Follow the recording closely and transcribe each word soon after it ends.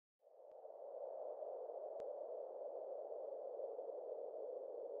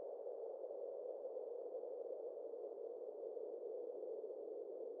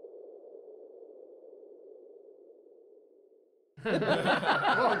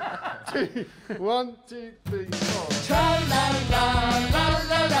One, two, three, four.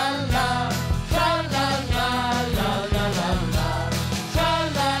 Tra-la-la-la-la-la-la. Tra-la-la-la-la-la-la.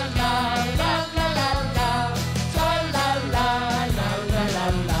 Tra-la-la-la-la-la.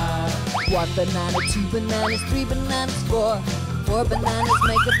 Tra-la-la-la-la-la. 1 banana, 2 bananas, 3 bananas, 4. 4 bananas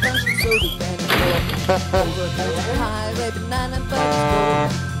make a bunch, so do banana 4. Over here to highway, banana boats go.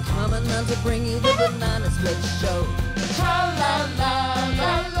 Coming on to bring you the banana split show.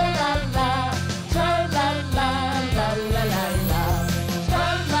 Tra-la-la-la-la-la-la. Tra-la-la-la-la-la-la.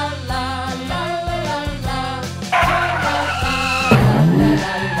 Tra-la-la-la-la-la-la.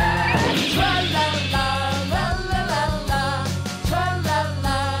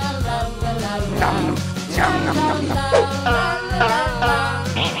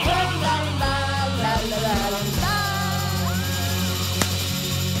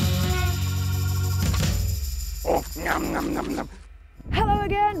 Hello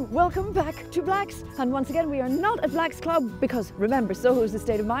again, welcome back to Black's, and once again we are not at Black's Club because remember, Soho is the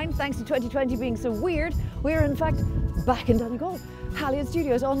state of mind. Thanks to 2020 being so weird, we are in fact back in Donegal, Hallion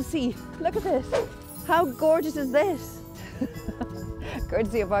Studios on sea. Look at this, how gorgeous is this?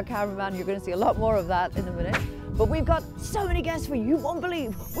 Courtesy of our cameraman, you're going to see a lot more of that in a minute. But we've got so many guests for you, you won't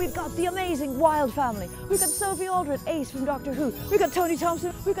believe. We've got the amazing Wilde family. We've got Sophie Aldred, Ace from Doctor Who. We've got Tony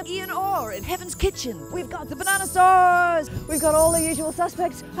Thompson. We've got Ian Orr in Heaven's Kitchen. We've got the Bananasaurs. We've got all the usual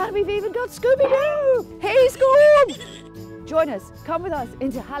suspects. And we've even got Scooby Doo. Hey, Scoob! Join us, come with us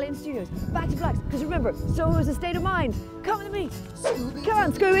into Hallion Studios, back to Black's. Because remember, Soho is a state of mind. Come with me. Scooby, come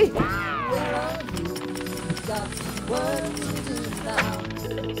on, Scooby.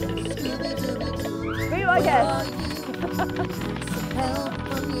 Be my guest. Help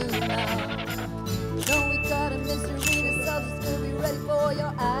from you now. So we got a mystery to solve. Scooby, ready for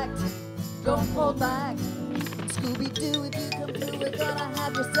your act. Don't hold back. Scooby Doo, if you come through, we're gonna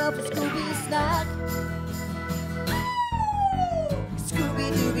have yourself a Scooby snack.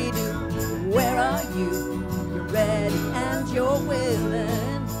 Scooby Dooby Doo, where are you? You're ready and you're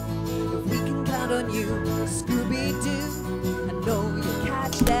willing. If we can count on you, Scooby Doo, I know you'll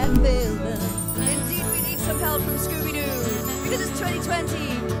catch that villain. Indeed, we need some help from Scooby Doo because it's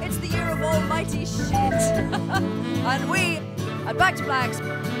 2020. It's the year of almighty shit. And we, at Back to Blacks,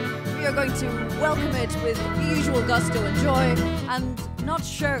 we are going to welcome it with the usual gusto and joy and not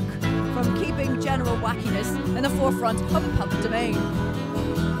shirk from keeping general wackiness in the forefront of the public domain.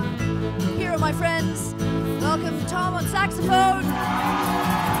 Here are my friends. Welcome Tom on saxophone.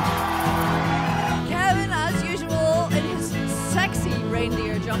 Kevin, as usual, in his sexy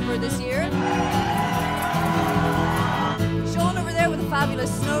reindeer jumper this year. Sean over there with a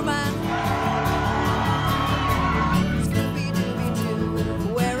fabulous snowman.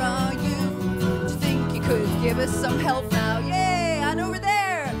 Scooby-Dooby-Doo, where are you? Do you think you could give us some help now? Yay! And over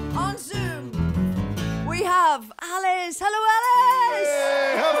there, on Zoom, we have Alice. Hello, Alice!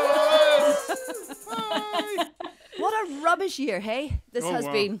 Hey, hello, Alice! Hi! What a rubbish year, hey? This has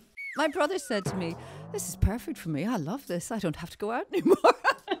wow. been. My brother said to me, this is perfect for me. I love this. I don't have to go out anymore.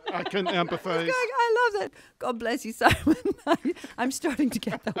 I can empathise. I love that. God bless you, Simon. I'm starting to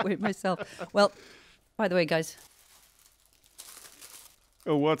get that way myself. Well, by the way, guys.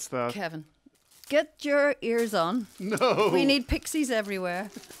 Oh, what's that? Kevin, get your ears on. No. We need pixies everywhere.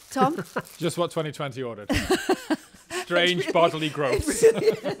 Tom? Just what 2020 ordered. Strange bodily growths.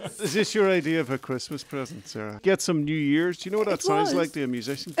 Is this your idea of a Christmas present, Sarah? Get some New Year's. Do you know what that sounds like to a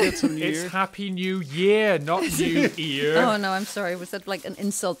musician? Get some New It's Year's. Happy New Year, not New Year. Oh, no, I'm sorry. Was that like an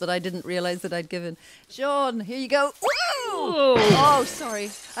insult that I didn't realise that I'd given? Sean, here you go. Oh,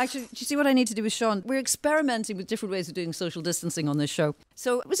 sorry. Actually, do you see what I need to do with Sean? We're experimenting with different ways of doing social distancing on this show.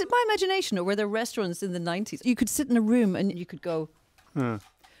 So was it my imagination or were there restaurants in the 90s? You could sit in a room and you could go,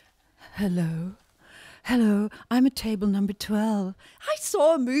 hello. Hello, I'm at table number 12. I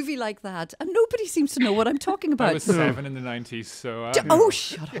saw a movie like that and nobody seems to know what I'm talking about. I was 7 in the 90s, so... Oh,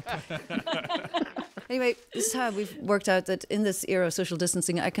 shut up. Anyway, this is how we've worked out that in this era of social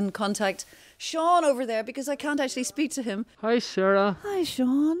distancing, I can contact Sean over there because I can't actually speak to him. Hi, Sarah. Hi,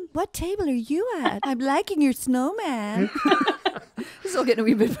 Sean. What table are you at? I'm liking your snowman. This is all getting a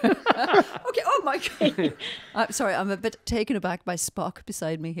wee bit... Okay, oh my God. I'm sorry, I'm a bit taken aback by Spock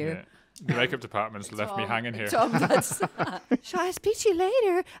beside me here. Yeah. The makeup department's left me hanging here. Tom, that's... Shall I speak to you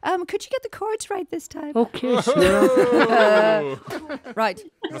later? Could you get the chords right this time? Okay, Sarah. Oh, Right.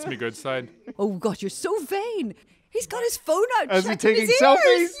 that's my good side. Oh, God, you're so vain. He's got his phone out. Is he checking taking his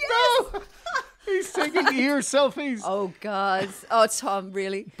selfies? ears. No! He's taking ear selfies. Oh, God. Oh, Tom,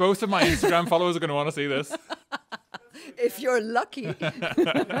 really? Both of my Instagram followers are going to want to see this. If you're lucky.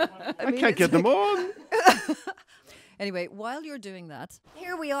 I can't get them on. Anyway, while you're doing that,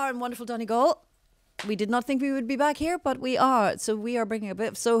 here we are in wonderful Donegal. We did not think we would be back here, but we are. So we are bringing a bit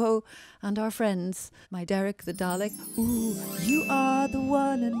of Soho and our friends. My Derek, the Dalek. Ooh, you are the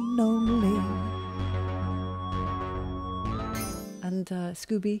one and only. And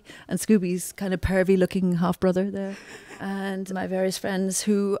Scooby, and Scooby's kind of pervy looking half brother there, and my various friends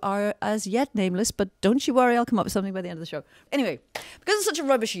who are as yet nameless, but don't you worry, I'll come up with something by the end of the show. Anyway, because it's such a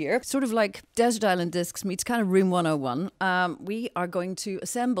rubbish year, sort of like Desert Island Discs meets kind of Room 101, we are going to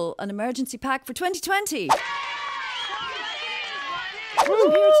assemble an emergency pack for 2020.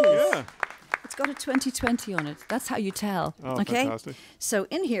 Oh, here it is. Yeah. It's got a 2020 on it. That's how you tell. Oh, okay? fantastic. So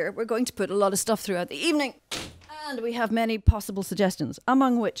in here, we're going to put a lot of stuff throughout the evening. And we have many possible suggestions,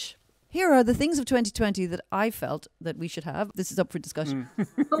 among which, here are the things of 2020 that I felt that we should have. This is up for discussion.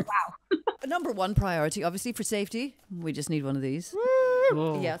 Wow. Number one priority, obviously, for safety. We just need one of these.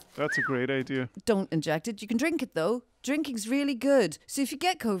 Yeah. That's a great idea. Don't inject it. You can drink it, though. Drinking's really good. So if you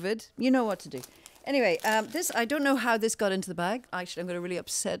get COVID, you know what to do. Anyway, this, I don't know how this got into the bag. Actually, I'm going to really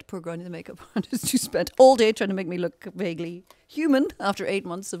upset poor Granny the makeup artist who spent all day trying to make me look vaguely human after 8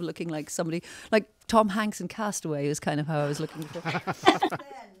 months of looking like somebody, like Tom Hanks in Castaway is kind of how I was looking for. Then,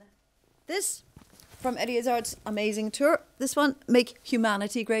 this from Eddie Izzard's amazing tour. This one, Make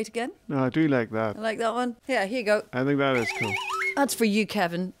Humanity Great Again. No, I do like that. I like that one. Yeah, here you go. I think that is cool. That's for you,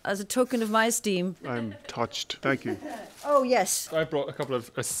 Kevin, as a token of my esteem. I'm touched. Thank you. Oh, yes. I brought a couple of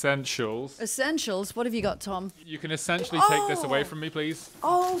essentials. Essentials. What have you got, Tom? You can essentially take this away from me, please.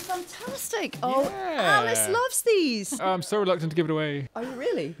 Oh, fantastic. Oh, Yeah. Alice loves these. I'm so reluctant to give it away. Are you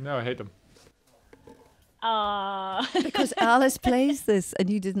really? No, I hate them. Because Alice plays this and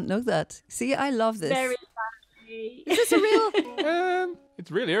you didn't know that. See, I love this. Very funny. Is this a real... It's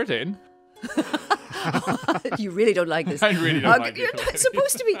really irritating. You really don't like this. I really don't like You're it. not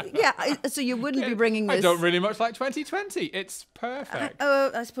supposed to be... Yeah, so you wouldn't be bringing this... I don't really much like 2020. It's perfect. Oh,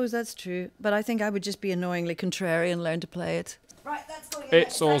 I suppose that's true. But I think I would just be annoyingly contrary and learn to play it. Right, that's going in.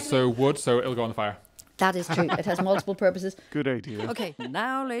 It's also wood, so it'll go on the fire. That is true. It has multiple purposes. Good idea. Okay,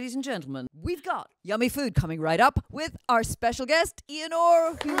 now, ladies and gentlemen, we've got yummy food coming right up with our special guest, Ian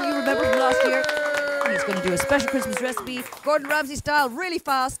Orr, who you remember from last year. He's going to do a special Christmas recipe, Gordon Ramsay style, really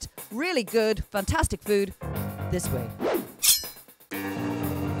fast, really good, fantastic food. This way.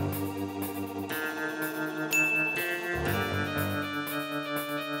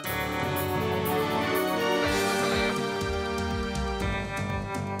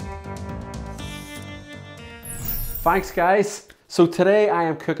 Thanks guys. So today I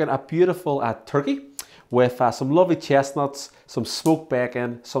am cooking a beautiful turkey with some lovely chestnuts, some smoked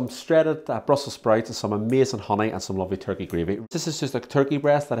bacon, some shredded Brussels sprouts and some amazing honey and some lovely turkey gravy. This is just a turkey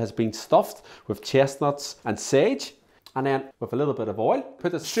breast that has been stuffed with chestnuts and sage, and then with a little bit of oil,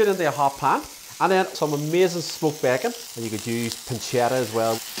 put it straight into a hot pan, and then some amazing smoked bacon, and you could use pancetta as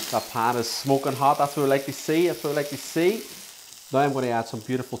well. That pan is smoking hot, that's what we like to see, that's what we like to see. Now I'm going to add some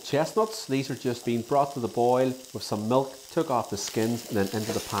beautiful chestnuts. These are just being brought to the boil with some milk, took off the skins and then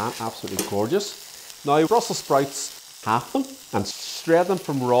into the pan. Absolutely gorgeous. Now Brussels sprouts, half them and shred them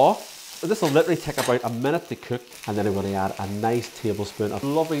from raw. This will literally take about a minute to cook, and then I'm going to add a nice tablespoon of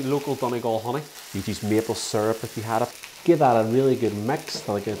lovely local Donegal honey. You use maple syrup if you had it. Give that a really good mix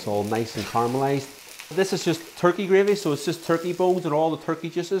till it gets all nice and caramelised. This is just turkey gravy, so it's just turkey bones and all the turkey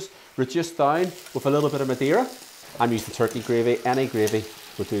juices reduced down with a little bit of Madeira. I'm using turkey gravy, any gravy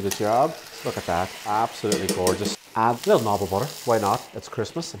will do the job. Look at that, absolutely gorgeous. Add a little knob of butter, why not? It's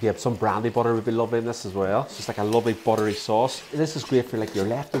Christmas. If you have some brandy butter, would be lovely in this as well. It's just like a lovely buttery sauce. This is great for like your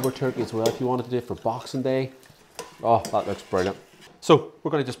leftover turkey as well, if you wanted to do it for Boxing Day. Oh, that looks brilliant. So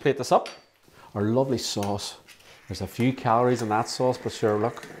we're going to just plate this up. Our lovely sauce. There's a few calories in that sauce, but sure,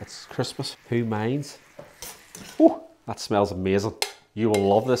 look, it's Christmas. Who minds? Oh, that smells amazing. You will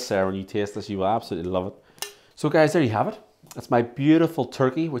love this, Sarah, when you taste this. You will absolutely love it. So guys, there you have it. That's my beautiful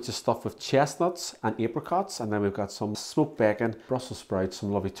turkey, which is stuffed with chestnuts and apricots. And then we've got some smoked bacon, Brussels sprouts,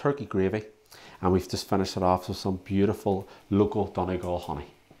 some lovely turkey gravy. And we've just finished it off with some beautiful local Donegal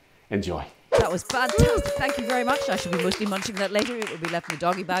honey. Enjoy. That was fantastic. Thank you very much. I should be mostly munching that later. It will be left in a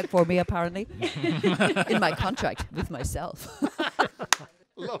doggy bag for me, apparently. In my contract with myself.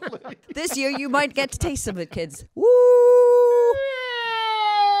 Lovely. This year you might get to taste some of it, kids. Woo!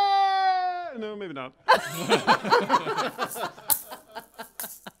 No, maybe not.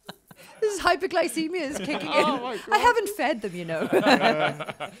 This is hyperglycemia is kicking in. Oh my God. I haven't fed them, you know.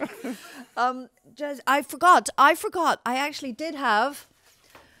 Jez, I forgot. I actually did have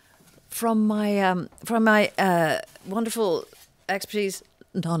from my wonderful expertise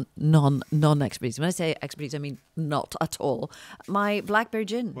non-expertise. When I say expertise, I mean not at all. My blackberry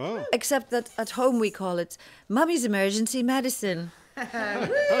gin. Wow. Except that at home we call it Mummy's Emergency Medicine.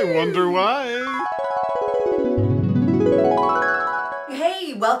 I wonder why.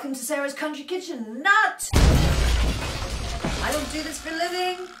 Hey, welcome to Sarah's Country Kitchen. Not! I don't do this for a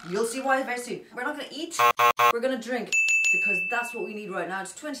living. You'll see why very soon. We're not going to eat, we're going to drink. Because that's what we need right now.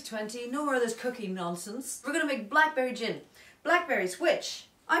 It's 2020, no more of this cooking nonsense. We're going to make blackberry gin. Blackberries, which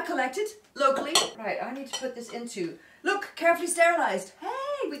I collected locally. Right, I need to put this into, look, carefully sterilised.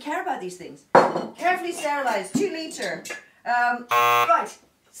 Hey, we care about these things. Carefully sterilised, 2 litre. Right,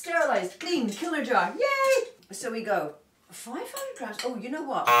 sterilised, clean, killer jar. Yay! So we go 500 grams. Oh, you know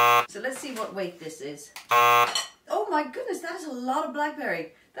what? So let's see what weight this is. Oh my goodness, that is a lot of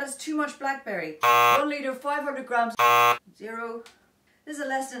blackberry. That is too much blackberry. 1 litre, 500 grams. 0. This is a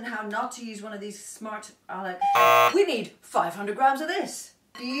lesson how not to use one of these smart We need 500 grams of this.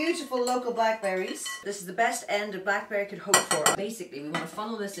 Beautiful local blackberries. This is the best end a blackberry could hope for. Basically, we want to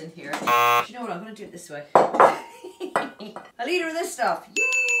funnel this in here. But you know what? I'm going to do it this way. A litre of this stuff.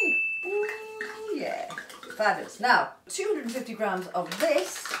 Yay! Ooh, yeah. Fabulous. Now, 250 grams of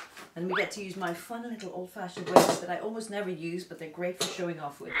this. And we get to use my fun little old-fashioned weights that I almost never use, but they're great for showing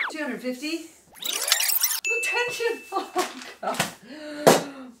off with. 250. Tension. Oh, God.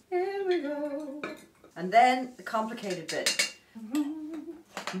 Here we go. And then the complicated bit.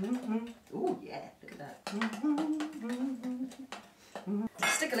 Oh, yeah. Look at that.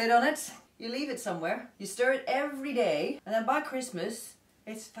 Stick a lid on it. You leave it somewhere. You stir it every day. And then by Christmas,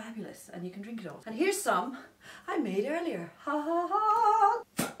 it's fabulous. And you can drink it all. And here's some I made earlier. Ha ha ha.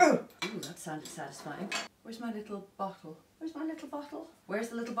 Ooh, that sounded satisfying. Where's my little bottle? Where's my little bottle? Where's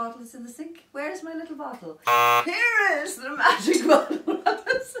the little bottle that's in the sink? Where's my little bottle? Here is the magic bottle in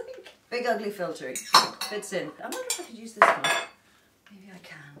the sink. Big ugly filter. Fits in. I wonder if I could use this one. Maybe I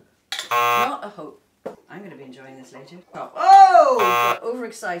can. Not a hope. I'm going to be enjoying this later. Oh! Got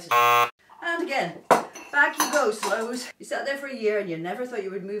overexcited. And again, back you go, Slows. You sat there for a year and you never thought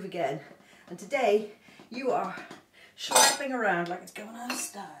you would move again. And today, you are schlepping around like it's going out of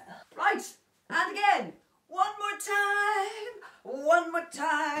style. Right, and again, one more time, one more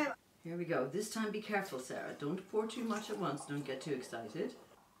time. Here we go. This time be careful, Sarah. Don't pour too much at once. Don't get too excited.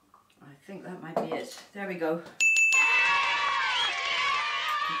 I think that might be it. There we go.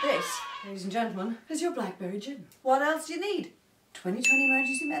 This, ladies and gentlemen, is your blackberry gin. What else do you need? 2020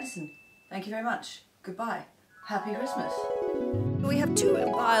 emergency medicine. Thank you very much. Goodbye. Happy Christmas. We have 2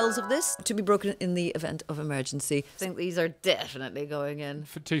 vials of this to be broken in the event of emergency. I think these are definitely going in.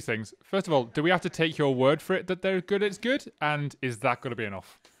 For 2 things. First of all, do we have to take your word for it that they're good, it's good? And is that going to be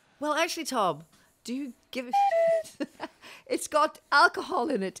enough? Well, actually, Tom, do you give it... It's got alcohol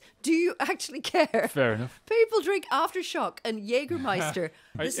in it. Do you actually care? Fair enough. People drink Aftershock and Jägermeister.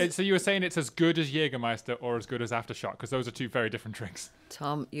 So you were saying it's as good as Jägermeister or as good as Aftershock, because those are 2 very different drinks.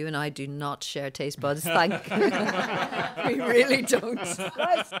 Tom, you and I do not share taste buds. Thank We really don't.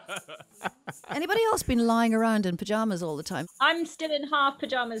 Right. Anybody else been lying around in pyjamas all the time? I'm still in half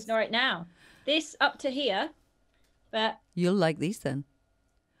pyjamas right now. This up to here, but... You'll like these then.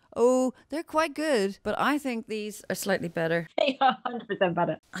 Oh, they're quite good, but I think these are slightly better. They are 100%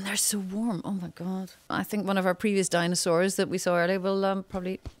 better. And they're so warm. Oh my God. I think one of our previous dinosaurs that we saw earlier will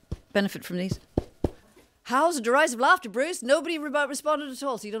probably benefit from these. Howls and derisive laughter, Bruce. Nobody responded at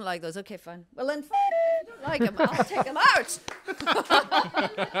all, so you don't like those. Okay, fine. Well then, I don't like them. I'll take them out.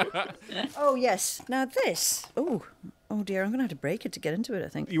 Oh, yes. Now this. Oh dear, I'm going to have to break it to get into it, I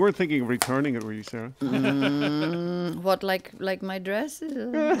think. You weren't thinking of returning it, were you, Sarah? What, like my dress?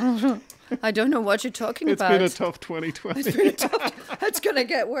 I don't know what you're talking about. It's been a tough 2020. It's been a tough... It's going to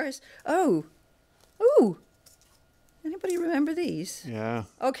get worse. Oh. Ooh. Anybody remember these? Yeah.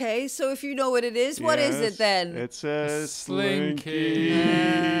 Okay, so if you know what it is, what is it then? It's a Slinky.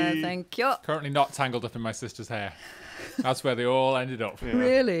 Thank you. Currently not tangled up in my sister's hair. That's where they all ended up. Yeah.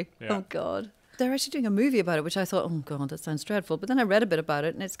 Really? Yeah. Oh, God. They're actually doing a movie about it, which I thought, oh, God, that sounds dreadful. But then I read a bit about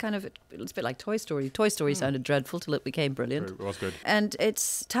it, and it's kind of, it's a bit like Toy Story. Toy Story sounded dreadful till it became brilliant. True, it was good. And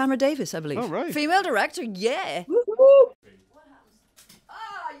it's Tamara Davis, I believe. Oh, right. Female director, yeah.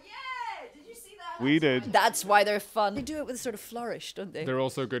 We did. That's why they're fun. They do it with a sort of flourish, don't they? They're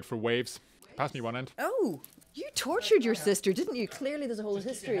also good for waves. Pass me one end. Oh, you tortured your sister, didn't you? Clearly there's a whole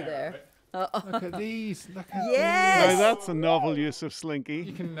history there. Look at these. Look at Yes! Now that's a novel use of Slinky.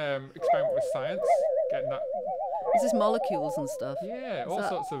 You can experiment with science. Getting that. Is this molecules and stuff? Yeah, all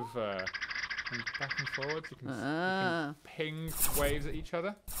sorts of things back and forwards. You can ping waves at each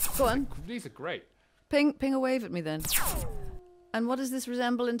other. Go on. These are great. Ping a wave at me then. And what does this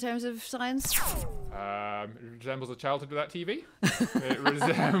resemble in terms of science? It resembles a childhood without TV. It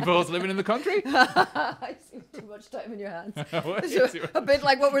resembles living in the country. I see too much time in your hands. What? A bit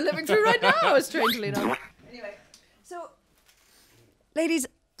like what we're living through right now, strangely enough. Anyway, so, ladies,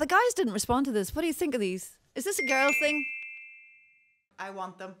 the guys didn't respond to this. What do you think of these? Is this a girl thing? I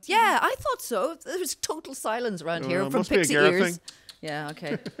want them. Yeah, I thought so. There was total silence around here from must be a pixie girl ears. thing. Yeah,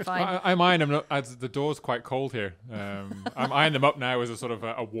 okay, fine. I'm eyeing them up as the door's quite cold here. I'm eyeing them up now as a sort of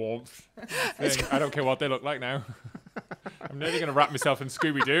a warmth thing. I don't care what they look like now. I'm nearly going to wrap myself in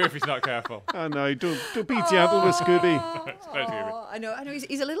Scooby Doo if he's not careful. Oh no, don't be gentle with Scooby. Oh, I know.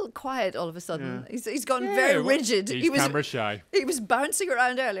 He's a little quiet all of a sudden. Yeah. He's gone very rigid. He's camera shy. He was bouncing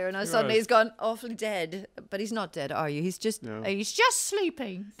around earlier, and now suddenly he's gone awfully dead. But he's not dead, are you? He's just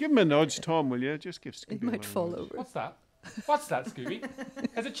sleeping. Give him a nudge, Tom, will you? Just give Scooby He a might little fall nudge. over. What's that? What's that, Scooby?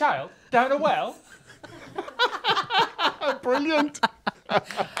 As a child? Down a well? Brilliant.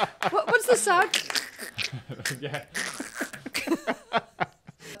 What's the sound? Yeah.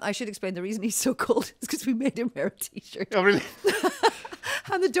 I should explain the reason he's so cold is because we made him wear a t-shirt. Oh, really?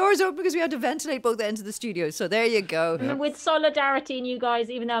 And the door's open because we had to ventilate both ends of the studio. So there you go. And with solidarity in you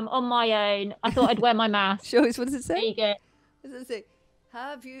guys, even though I'm on my own, I thought I'd wear my mask. Show us, what does it say? There you go. What does it say?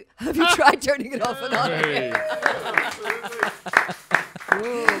 Have you tried turning it off and on? Hey.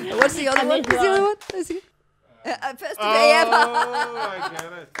 What's the other And one? this What's the other one. one? Let's see. Festive AM. Oh, I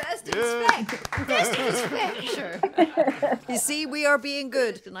get it. Festive Yeah. spec. Festive spec. Sure. You see, we are being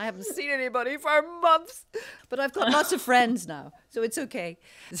good, and I haven't seen anybody for months. But I've got lots of friends now, so it's okay.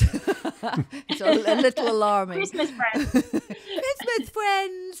 It's a little alarming. Christmas friends. Christmas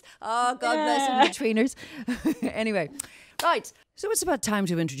friends. Oh, God bless them, the tweeners. Anyway, right. So it's about time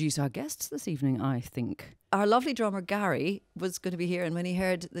to introduce our guests this evening, I think. Our lovely drummer Gary was going to be here, and when he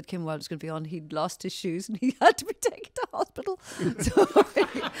heard that Kim Wilde was going to be on, he'd lost his shoes and he had to be taken to hospital. So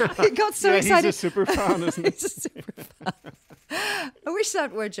he got so excited. He's a super fan, isn't he? He's a super fan. I wish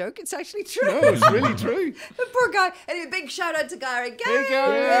that were a joke. It's actually true. No, it's really true. The poor guy. Anyway, big shout out to Gary. Gary! Hey,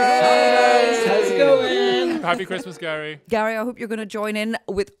 Gary! How's it going? Happy Christmas, Gary. Gary, I hope you're going to join in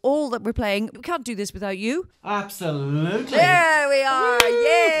with all that we're playing. We can't do this without you. Absolutely. There we are.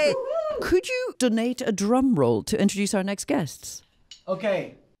 Yay! Could you donate a drum roll to introduce our next guests?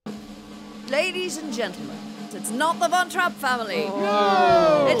 Okay. Ladies and gentlemen, it's not the Von Trapp family.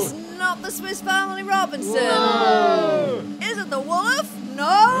 No! It's not the Swiss Family Robinson. No! Is it the Wolf?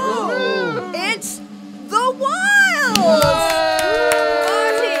 No! It's the Wildes!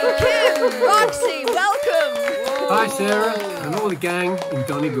 Marty, Kim, Roxy, welcome! Hi Sarah and all the gang in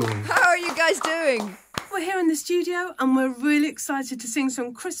Donegal. How are you guys doing? We're here in the studio and we're really excited to sing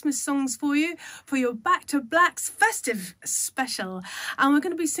some Christmas songs for you for your Back to Black's festive special. And we're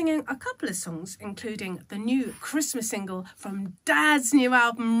going to be singing a couple of songs, including the new Christmas single from Dad's new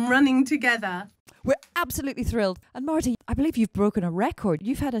album, Running Together. We're absolutely thrilled. And Marty, I believe you've broken a record.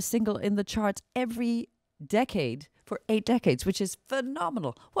 You've had a single in the charts every decade for 8 decades, which is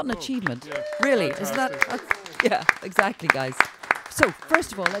phenomenal. What an achievement. yeah, Really, isn't that? Yeah, exactly, guys. So,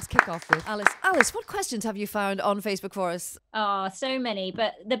 first of all, let's kick off with Alice. Alice, what questions have you found on Facebook for us? Oh, so many.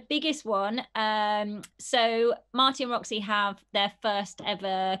 But the biggest one, so Marty and Roxy have their first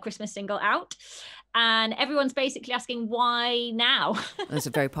ever Christmas single out. And everyone's basically asking why now? That's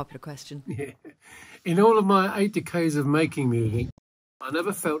a very popular question. Yeah. In all of my 8 decades of making music, I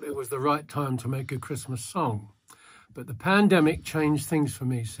never felt it was the right time to make a Christmas song. But the pandemic changed things for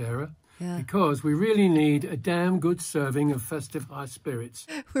me, Sarah. Yeah. Because we really need a damn good serving of festive high spirits.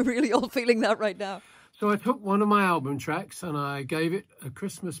 We're really all feeling that right now. So I took one of my album tracks and I gave it a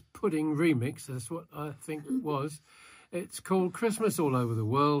Christmas pudding remix. That's what I think it was. It's called Christmas All Over the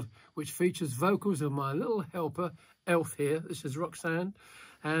World, which features vocals of my little helper, Elf here. This is Roxanne.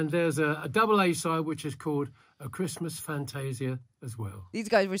 And there's a double A side, which is called A Christmas Fantasia as well. These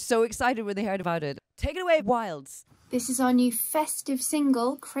guys were so excited when they heard about it. Take it away, Wildes. This is our new festive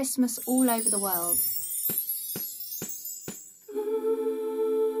single, Christmas All Over the World.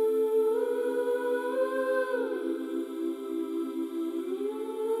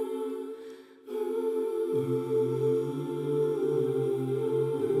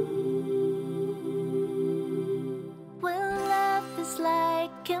 Well, love is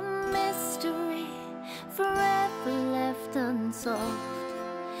like a mystery, forever left unsolved.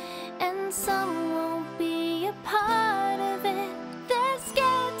 And some won't be a part of it, they're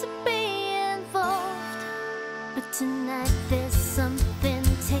scared to be involved. But tonight there's something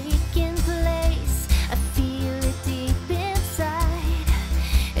taking place, I feel it deep inside.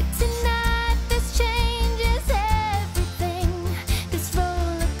 Tonight this changes everything, this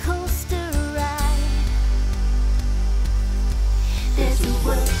roller coaster ride. There's a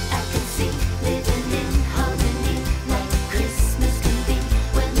world I can see living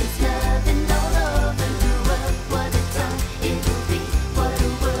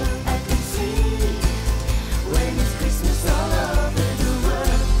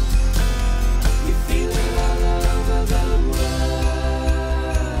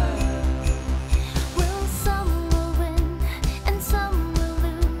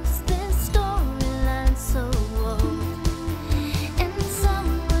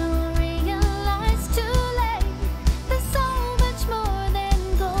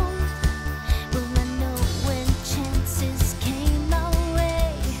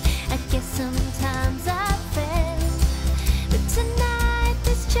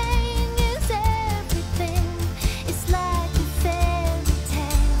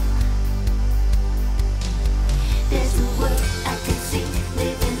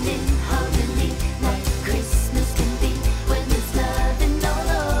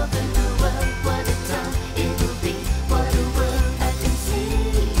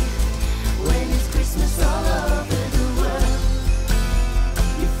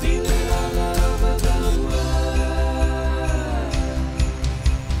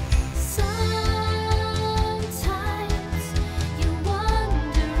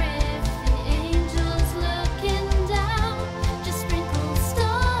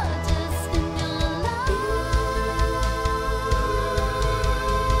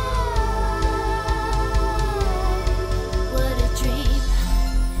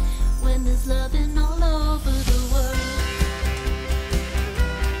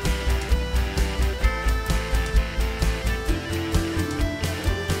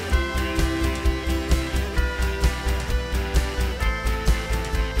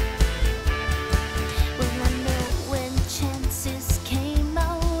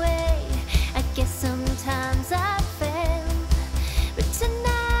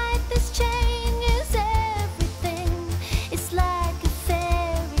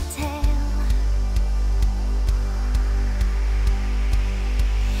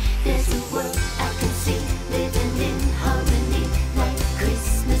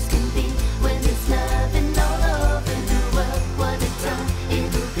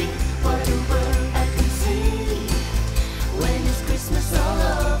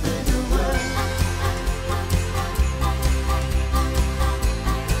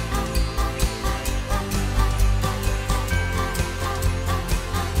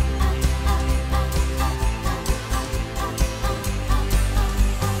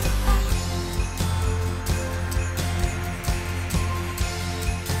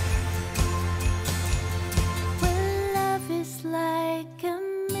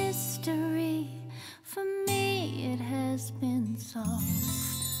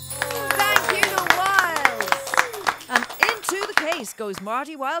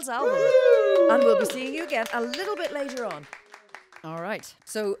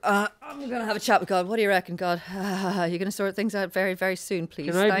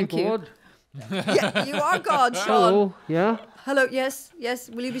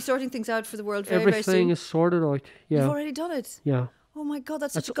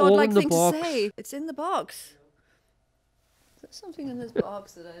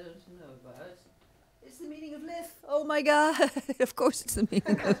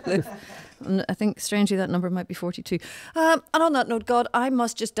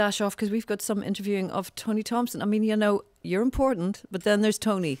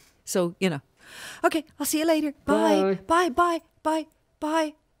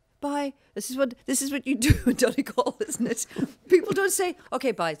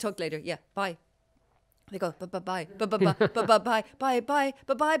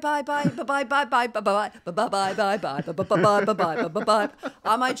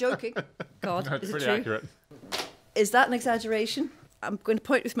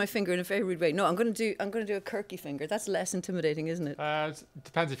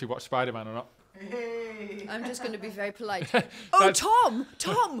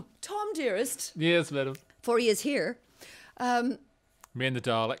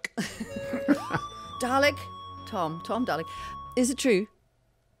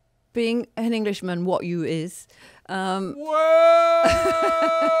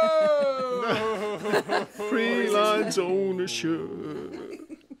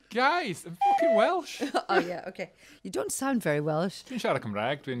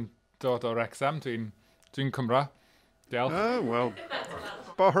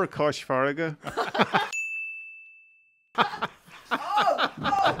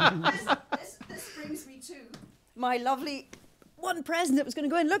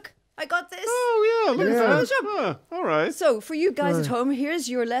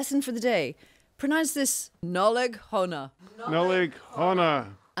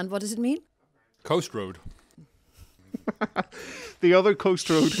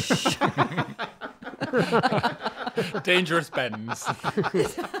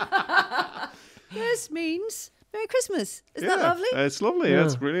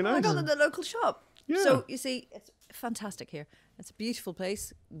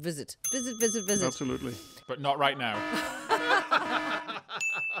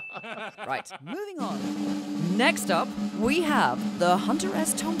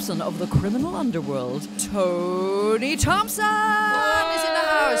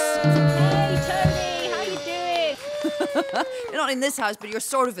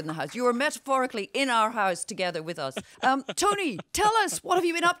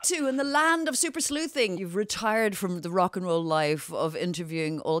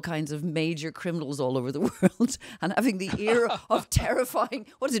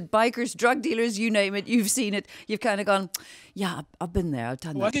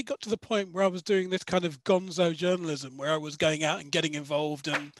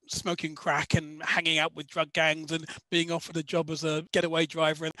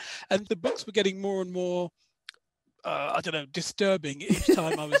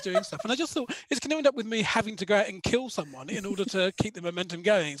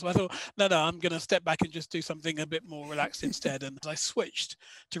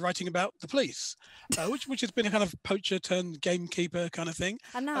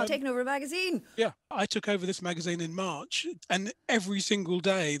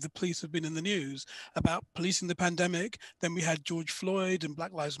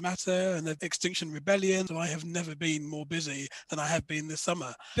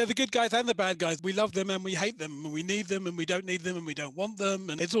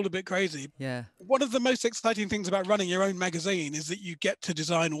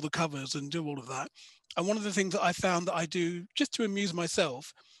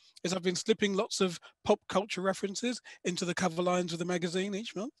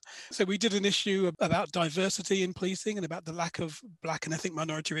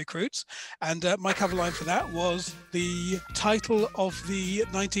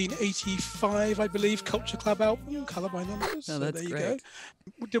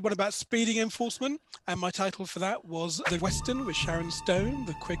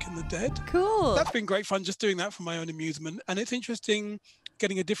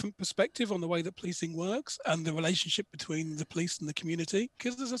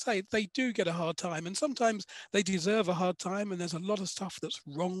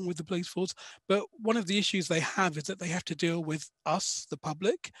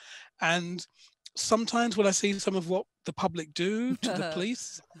the public do to the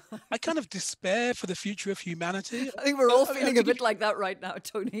police. I kind of despair for the future of humanity. I think we're all feeling a bit like that right now,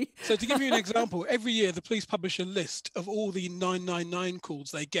 Tony. So to give you an example, every year the police publish a list of all the 999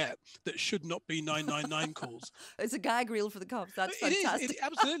 calls they get that should not be 999 calls. It's a gag reel for the cops. That's fantastic.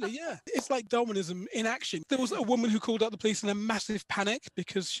 Absolutely, yeah. It's like Darwinism in action. There was a woman who called out the police in a massive panic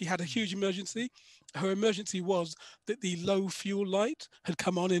because she had a huge emergency. Her emergency was that the low fuel light had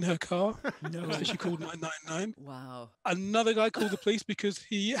come on in her car. No. So she called 999. Wow. Another guy called the police because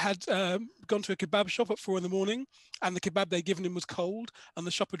he had gone to a kebab shop at 4 a.m. and the kebab they'd given him was cold and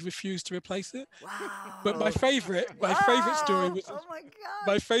the shop had refused to replace it. Wow. But my favourite story was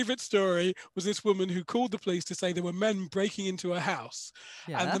my favourite story was this woman who called the police to say there were men breaking into her house,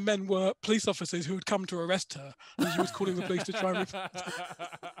 and the men were police officers who had come to arrest her, and she was calling the police to try and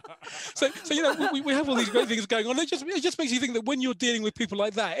so you know, we have all these great things going on. It just makes you think that when you're dealing with people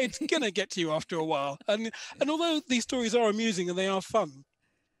like that, it's gonna get to you after a while. And although these stories are amusing and they are fun,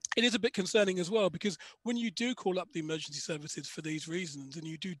 it is a bit concerning as well, because when you do call up the emergency services for these reasons and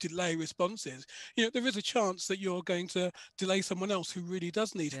you do delay responses, you know, there is a chance that you're going to delay someone else who really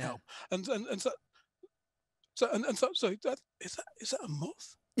does need help. And so that is that a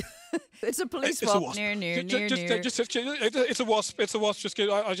moth? It's a police wasp. Near. It's a wasp. It's a wasp.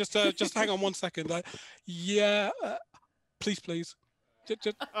 Just hang on 1 second. Please. Could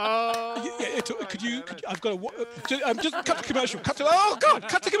you? I've got to. Just cut the commercial. Cut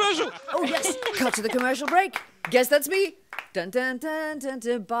the commercial. Oh yes, cut to the commercial break. Guess that's me. Dun dun dun dun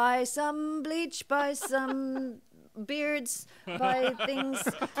dun. Buy some bleach. Buy some beards. Buy things.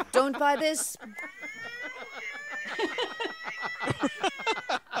 Don't buy this.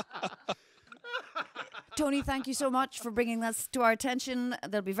 Tony, thank you so much for bringing this to our attention.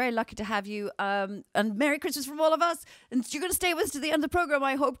 They'll be very lucky to have you. And Merry Christmas from all of us. And you're going to stay with us to the end of the programme,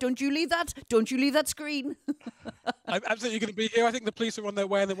 I hope. Don't you leave that. Don't you leave that screen. I'm absolutely going to be here. I think the police are on their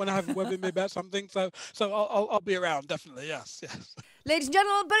way and they want to have a word with me about something. So I'll be around, definitely. Yes. Ladies and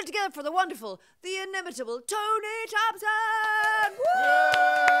gentlemen, put it together for the wonderful, the inimitable Tony Thompson.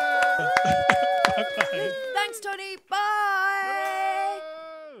 Woo! Thanks, Tony. Bye.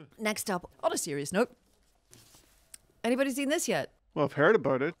 Next up, on a serious note, anybody seen this yet? Well, I've heard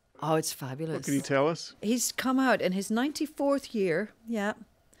about it. Oh, it's fabulous. What can you tell us? He's come out in his 94th year,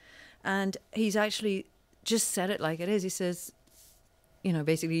 and he's actually just said it like it is. He says, you know,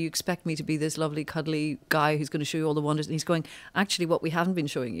 basically, you expect me to be this lovely, cuddly guy who's going to show you all the wonders. And he's going, actually, what we haven't been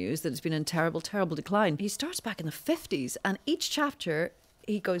showing you is that it's been in terrible, terrible decline. He starts back in the 50s, and each chapter,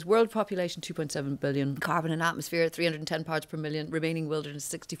 he goes, world population 2.7 billion, carbon in atmosphere 310 parts per million, remaining wilderness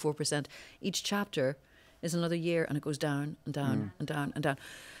 64%. Each chapter is another year, and it goes down and down and down and down.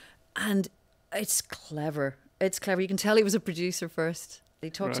 And it's clever. It's clever. You can tell he was a producer first. He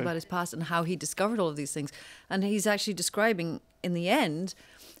talks about his past and how he discovered all of these things. And he's actually describing, in the end,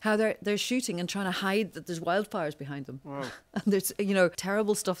 how they're shooting and trying to hide that there's wildfires behind them. Wow. And there's, you know,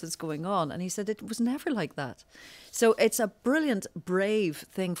 terrible stuff that's going on. And he said it was never like that. So it's a brilliant, brave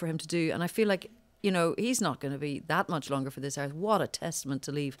thing for him to do. And I feel like, you know, he's not going to be that much longer for this earth. What a testament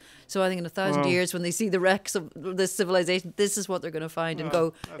to leave. So I think in 1,000 years, when they see the wrecks of this civilization, this is what they're going to find and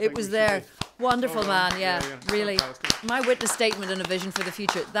go, it was there. Wonderful, man. Yeah, really. Fantastic. My witness statement and a vision for the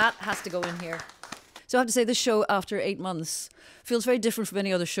future. That has to go in here. So I have to say, this show, after 8 months, feels very different from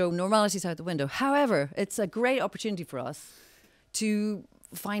any other show. Normality's out the window. However, it's a great opportunity for us to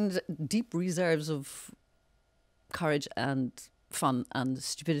find deep reserves of courage and fun and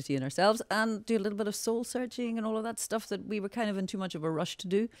stupidity in ourselves and do a little bit of soul searching and all of that stuff that we were kind of in too much of a rush to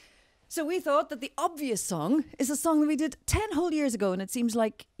do. So we thought that the obvious song is a song that we did 10 whole years ago, and it seems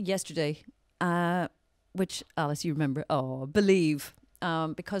like yesterday, which, Alice, you remember, Believe.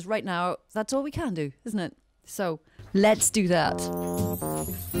 Because right now, that's all we can do, isn't it? So let's do that.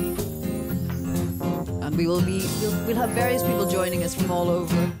 And we'll have various people joining us from all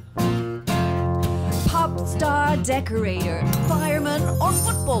over. Pop star, decorator, fireman or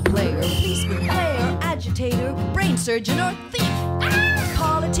football player, policeman, player, agitator, brain surgeon or thief,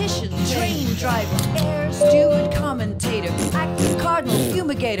 politician, train driver, air steward, commentator, actor, cardinal,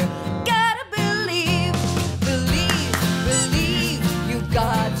 fumigator. Gotta believe, believe, believe. You've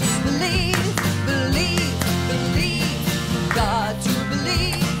got to believe, believe, believe. You've got to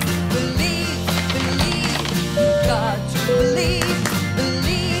believe, believe, believe. You've got to believe,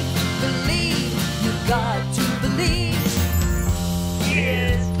 believe, believe. You've got to believe.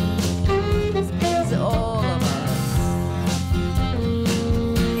 Yes, it's all of us,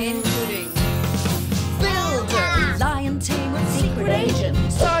 including builder, lion tamer, secret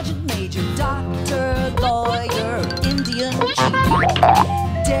agent, sergeant major, doctor, lawyer, Indian chief,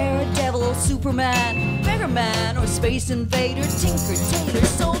 daredevil, Superman, beggar man, or space invader, tinker, tailor,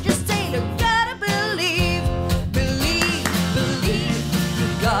 soldier, sailor. Gotta believe, believe, believe. You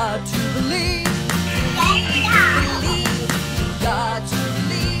got to believe. Believe, got to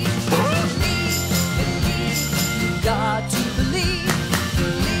believe. Believe, believe. You got to believe.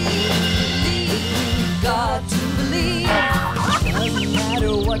 Believe, got to believe. Doesn't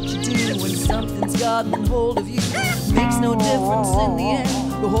matter what you do when something's gotten hold of you. Makes no difference in the end.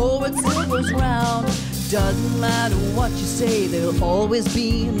 The whole world still goes round. Doesn't matter what you say, there'll always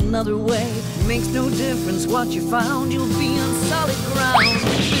be another way. Makes no difference what you found, you'll be on solid ground.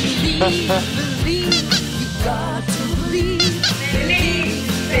 Believe, believe, you got to believe. Believe,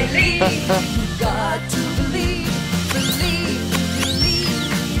 believe, you got to believe. Believe,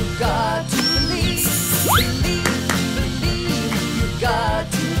 believe, you got to believe. Believe, believe, you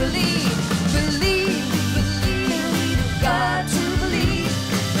got to believe. Believe, believe, you got to believe.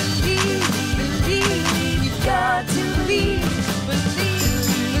 Believe, believe, you got to believe. Believe,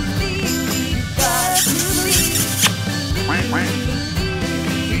 believe, you got to believe. Believe,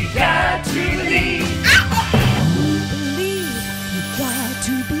 believe, you got to believe. Believe, you got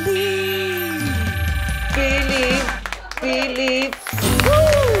to believe. Believe, believe. Woo!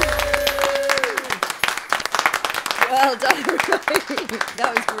 Well done, everybody. That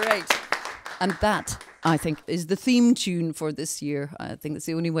was great. And that, I think, is the theme tune for this year. I think that's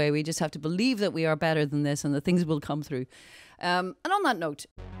the only way. We just have to believe that we are better than this and the things will come through. And on that note,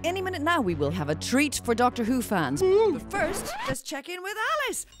 any minute now we will have a treat for Doctor Who fans. But first, let's check in with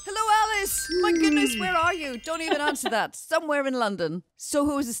Alice. Hello, Alice. My goodness, where are you? Don't even answer that. Somewhere in London.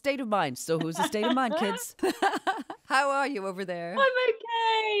 Soho is a state of mind. Soho is a state of mind, kids. How are you over there? I'm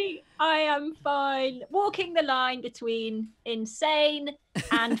okay. I am fine. Walking the line between insane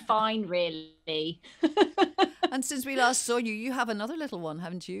and fine, really. And since we last saw you, you have another little one,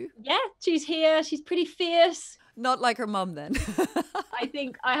 haven't you? Yeah, she's here. She's pretty fierce. Not like her mum, then. I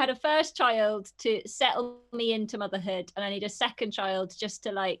think I had a first child to settle me into motherhood, and I need a second child just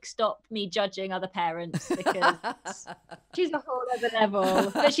to like stop me judging other parents, because she's a whole other level.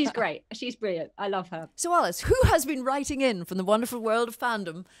 But she's great. She's brilliant. I love her. So Alice, who has been writing in from the wonderful world of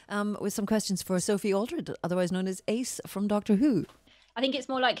fandom with some questions for Sophie Aldred, otherwise known as Ace from Doctor Who? I think it's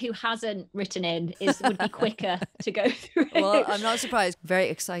more like who hasn't written in would be quicker to go through. Well, I'm not surprised. Very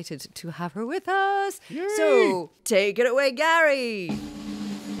excited to have her with us. Yay. So, take it away, Gary.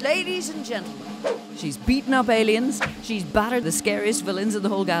 Ladies and gentlemen, she's beaten up aliens. She's battered the scariest villains in the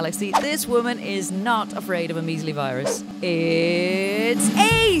whole galaxy. This woman is not afraid of a measly virus. It's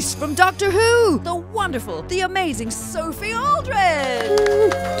Ace from Doctor Who. The wonderful, the amazing Sophie Aldred.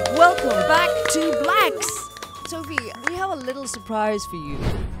 Welcome back to Blacks. Sophie, we have a little surprise for you.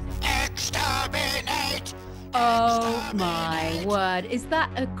 Exterminate! Oh my word. Is that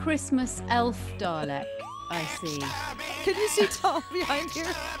a Christmas elf Dalek? I see. Can you see Tom behind here?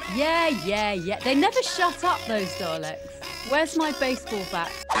 Yeah. They never shut up, those Daleks. Where's my baseball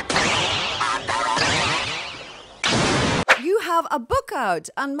bat? You have a book out,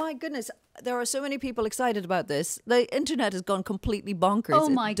 and my goodness, there are so many people excited about this. The internet has gone completely bonkers. Oh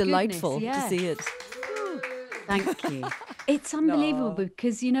my It's delightful goodness, yes. to see it. Thank you. It's unbelievable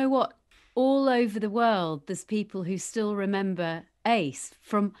because you know what? All over the world, there's people who still remember Ace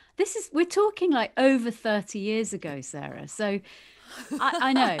from we're talking like over 30 years ago, Sarah. So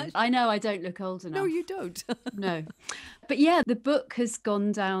I know I don't look old enough. No, you don't. No. But yeah, the book has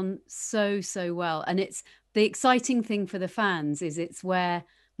gone down so well. And it's the exciting thing for the fans is it's where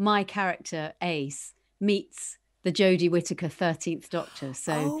my character, Ace, meets the Jodie Whittaker 13th Doctor.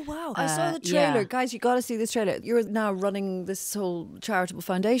 So, oh, wow. I saw the trailer. Yeah. Guys, you got to see this trailer. You're now running this whole charitable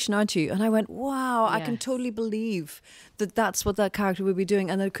foundation, aren't you? And I went, wow, I can totally believe that that's what that character would be doing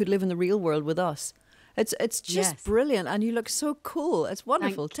and that it could live in the real world with us. It's just brilliant. And you look so cool. It's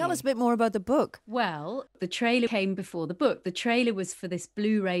wonderful. Tell us a bit more about the book. Well, the trailer came before the book. The trailer was for this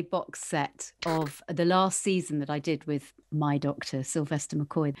Blu-ray box set of the last season that I did with my Doctor, Sylvester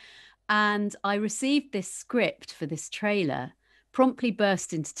McCoy. And I received this script for this trailer, promptly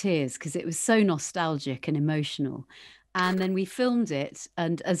burst into tears because it was so nostalgic and emotional. And then we filmed it.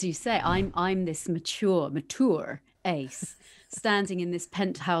 And as you say, I'm this mature Ace standing in this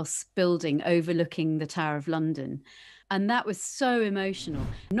penthouse building overlooking the Tower of London. And that was so emotional.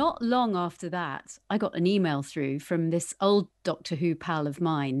 Not long after that, I got an email through from this old Doctor Who pal of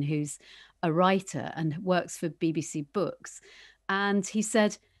mine who's a writer and works for BBC Books. And he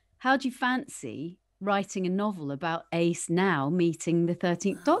said, how do you fancy writing a novel about Ace now meeting the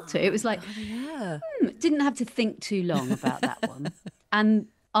 13th Doctor? It was like, didn't have to think too long about that one. And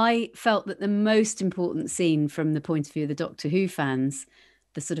I felt that the most important scene from the point of view of the Doctor Who fans,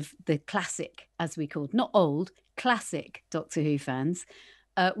 the sort of the classic, as we called, not old, classic Doctor Who fans,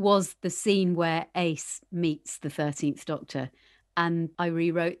 was the scene where Ace meets the 13th Doctor. And I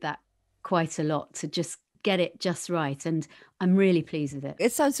rewrote that quite a lot to just get it just right, and I'm really pleased with it.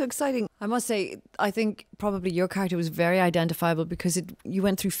 It sounds so exciting. I must say, I think probably your character was very identifiable because you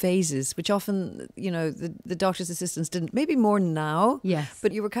went through phases, which often, the doctor's assistants didn't. Maybe more now. Yes.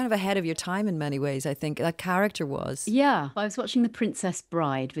 But you were kind of ahead of your time in many ways, I think. That character was. Yeah. I was watching The Princess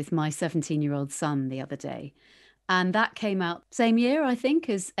Bride with my 17-year-old son the other day, and that came out same year, I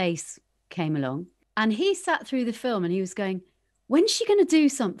think, as Ace came along. And he sat through the film and he was going, when's she going to do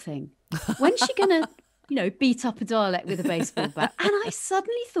something? When's she going to... beat up a Dalek with a baseball bat. And I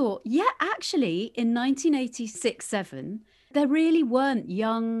suddenly thought, yeah, actually, in 1986-7, there really weren't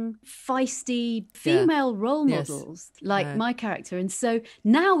young, feisty female role models like my character. And so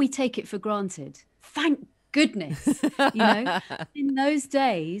now we take it for granted. Thank goodness. In those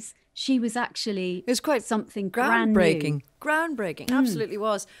days, she was actually quite something groundbreaking. Groundbreaking, absolutely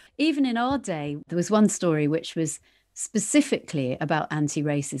was. Even in our day, there was one story which was specifically about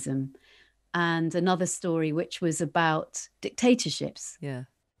anti-racism, and another story which was about dictatorships. Yeah.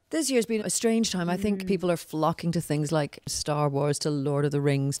 This year's been a strange time. I think people are flocking to things like Star Wars, to Lord of the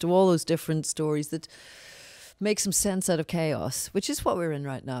Rings, to all those different stories that make some sense out of chaos, which is what we're in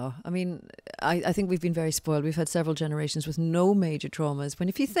right now. I mean, I think we've been very spoiled. We've had several generations with no major traumas. When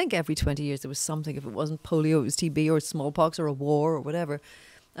if you think every 20 years there was something, if it wasn't polio, it was TB or smallpox or a war or whatever.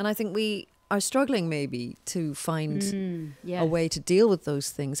 And I think we are struggling maybe to find a way to deal with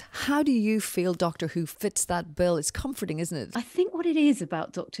those things. How do you feel Doctor Who fits that bill? It's comforting, isn't it? I think what it is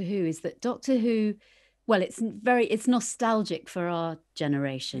about Doctor Who is that Doctor Who, well, it's nostalgic for our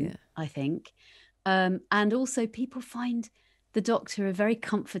generation, I think. And also people find the Doctor a very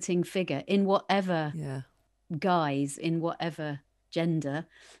comforting figure in whatever guise, in whatever gender,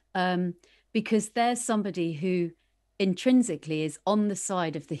 because there's somebody who intrinsically is on the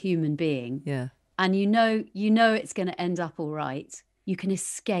side of the human being, and you know it's going to end up all right. You can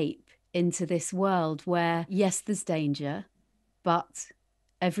escape into this world where yes, there's danger, but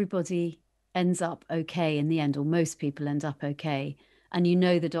everybody ends up okay in the end, or most people end up okay, and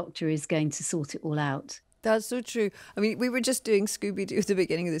the Doctor is going to sort it all out. That's so true. I mean, we were just doing Scooby Doo at the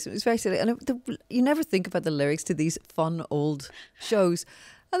beginning of this. It was very silly, and you never think about the lyrics to these fun old shows.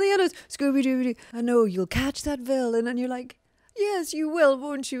 And the others, Scooby Doo, I know you'll catch that villain. And you're like, yes, you will,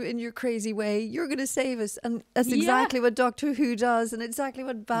 won't you, in your crazy way? You're going to save us. And that's exactly what Doctor Who does, and exactly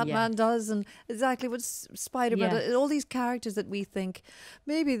what Batman does, and exactly what Spider-Man does. All these characters that we think,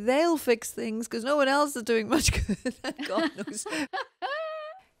 maybe they'll fix things because no one else is doing much good. God knows.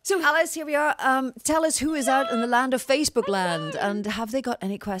 So, Alice, here we are. Tell us who is out in the land of Facebook land, and have they got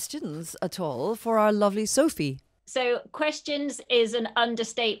any questions at all for our lovely Sophie? So questions is an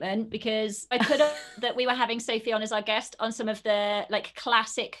understatement, because I could have that we were having Sophie on as our guest on some of the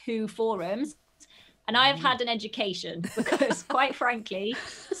classic Who forums, and I've had an education because quite frankly,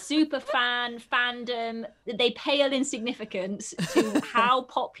 super fandom, they pale in significance to how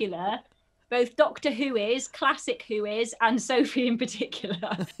popular both Doctor Who is, classic Who is, and Sophie in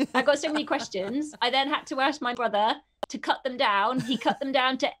particular. I got so many questions. I then had to ask my brother to cut them down. He cut them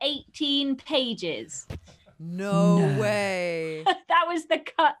down to 18 pages. No way. That was the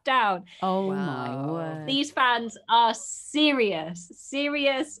cut down. Oh my word. These fans are serious.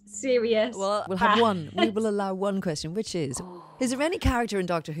 Well, we'll have one. We will allow one question, which is there any character in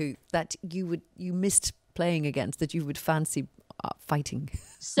Doctor Who that you missed playing against, that you would fancy fighting?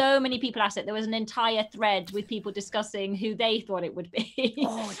 So many people asked it. There was an entire thread with people discussing who they thought it would be.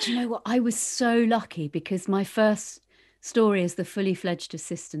 Oh, do you know what? I was so lucky because my first story as the fully fledged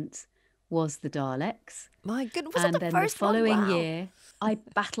assistant was the Daleks. My goodness, was and it the then first the following one? Wow. year, I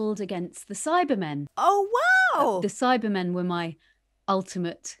battled against the Cybermen. Oh, wow! The Cybermen were my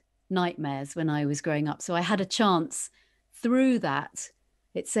ultimate nightmares when I was growing up. So I had a chance through that.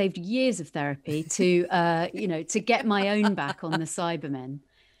 It saved years of therapy to, to get my own back on the Cybermen.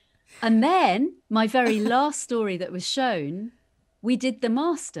 And then my very last story that was shown, we did the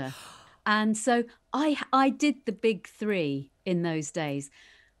Master. And so I did the big three in those days.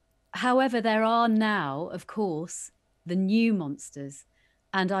 However, there are now, of course, the new monsters,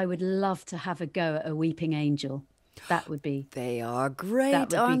 and I would love to have a go at a Weeping Angel. That would be... They are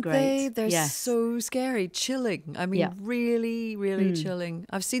great, aren't they? They're so scary, chilling. I mean, really, really chilling.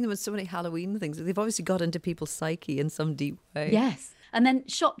 I've seen them in so many Halloween things. They've obviously got into people's psyche in some deep way. Yes. And then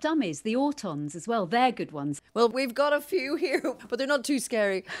shop dummies, the Autons as well. They're good ones. Well, we've got a few here, but they're not too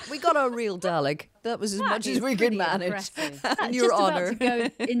scary. We got a real Dalek. That was as much as we could manage. In your honour. Just about to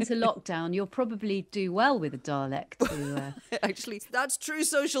go into lockdown, you'll probably do well with a Dalek. Actually, that's true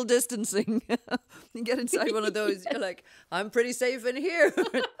social distancing. You get inside one of those, you're like, I'm pretty safe in here.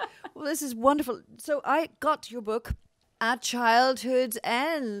 Well, this is wonderful. So I got your book, At Childhood's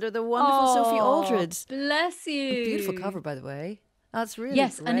End, or the wonderful Sophie Aldred. Bless you. Beautiful cover, by the way. That's really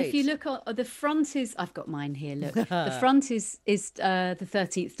yes, great. and if you look at the front is, I've got mine here. Look, the front is the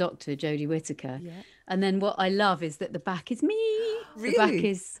 13th Doctor, Jodie Whittaker, and then what I love is that the back is me. Really? The back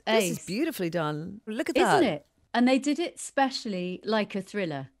is Ace. This is beautifully done. Look at that, isn't it? And they did it specially like a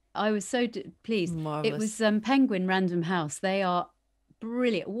thriller. I was so pleased. Marvellous. It was Penguin Random House. They are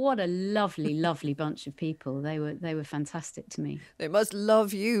brilliant. What a lovely, lovely bunch of people. They were fantastic to me. They must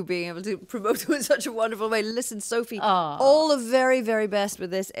love you being able to promote them in such a wonderful way. Listen, Sophie, all the very, very best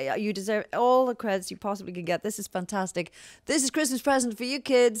with this. You deserve all the credits you possibly can get. This is fantastic. This is Christmas present for you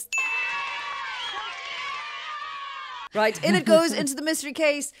kids. Right, in it goes into the mystery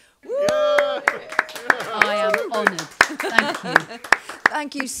case. Woo! I am honoured. Thank you.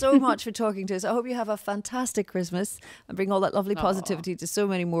 Thank you so much for talking to us. I hope you have a fantastic Christmas and bring all that lovely positivity to so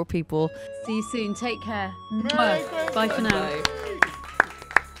many more people. See you soon. Take care. Bye for now.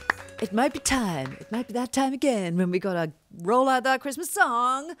 It might be time. It might be that time again when we gotta roll out that Christmas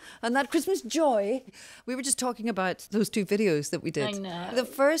song and that Christmas joy. We were just talking about those two videos that we did. I know. The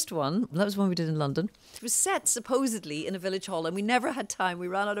first one, that was one we did in London. It was set supposedly in a village hall and we never had time. We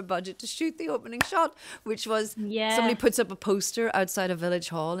ran out of budget to shoot the opening shot, which was somebody puts up a poster outside a village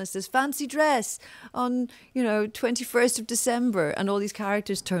hall and it says fancy dress on, 21st of December, and all these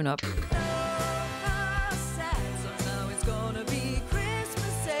characters turn up.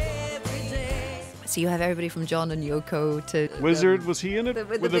 So you have everybody from John and Yoko to... Wizard, was he in it?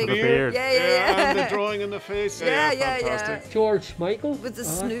 With the a big beard. Yeah. And the drawing in the face. Yeah. Fantastic. George Michael. With the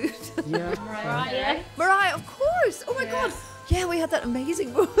snoot. Mariah. Mariah, of course. Oh my God. Yeah, we had that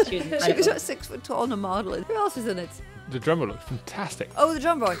amazing moment. She was about 6 foot tall and a model. Who else was in it? The drummer looked fantastic. Oh, the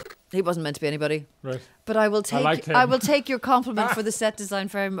drum boy. He wasn't meant to be anybody. Right. But I will take liked him. I will take your compliment for the set design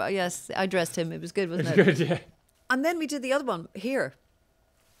for him. Yes, I dressed him. It was good, wasn't it? Good, yeah. And then we did the other one here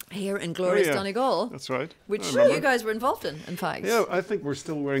in glorious Donegal. That's right. Which you guys were involved in fact. Yeah, I think we're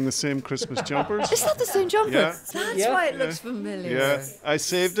still wearing the same Christmas jumpers. Is that the same jumper? Yeah. That's why it looks familiar. Yeah, I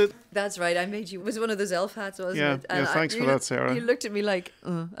saved it. That's right. I made you. It was one of those elf hats, wasn't it? Yeah, thanks for that, Sarah. You looked at me like,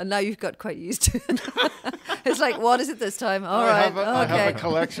 and now you've got quite used to it. It's like, what is it this time? All right, I have a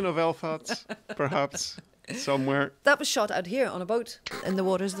collection of elf hats, perhaps, somewhere. That was shot out here on a boat in the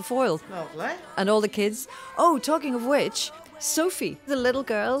waters of the Foyle. Lovely. And all the kids. Oh, talking of which, Sophie, the little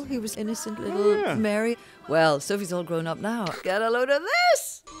girl who was innocent little Mary. Well, Sophie's all grown up now. Get a load of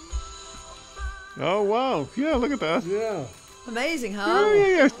this. Oh, wow. Yeah, look at that. Yeah. Amazing, huh? Oh,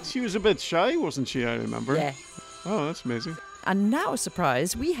 yeah. She was a bit shy, wasn't she? I remember. Yeah. Oh, that's amazing. And now, a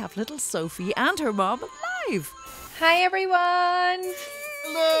surprise, we have little Sophie and her mom live. Hi, everyone.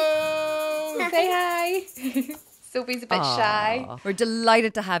 Hello. Say hi. Sophie's a bit shy. We're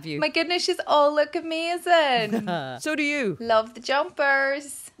delighted to have you. My goodness, she's all look amazing. So do you. Love the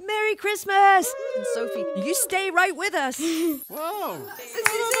jumpers. Merry Christmas! And Sophie, you stay right with us. Wow.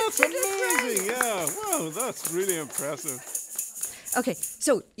 That's amazing. Yeah. Wow, that's really impressive. Okay,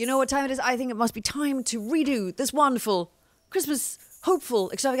 so you know what time it is? I think it must be time to redo this wonderful Christmas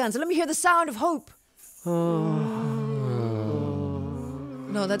hopeful extravaganza. Let me hear the sound of hope.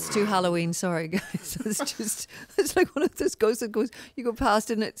 No, that's too Halloween. Sorry, guys. It's like one of those ghosts that goes, you go past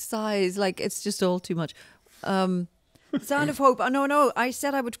and it sighs. Like, it's just all too much. Sound of hope. Oh, no. I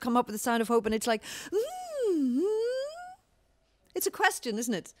said I would come up with the sound of hope and it's like, it's a question,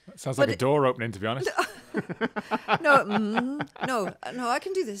 isn't it? Sounds like a door opening, to be honest. No, I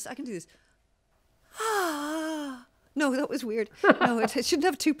can do this. No, that was weird. No, it shouldn't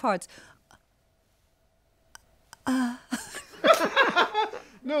have two parts.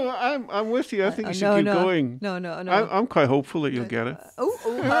 No, I'm with you. I think you should keep going. No. I'm quite hopeful that you'll get it.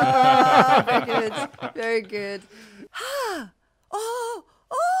 Very good. Very good.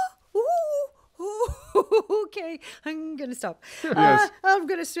 Okay, I'm going to stop. Yes. I'm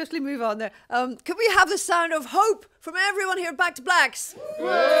going to swiftly move on there. Can we have the sound of hope from everyone here at Back to Blacks?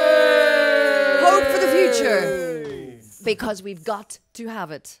 Hope for the future. Because we've got to have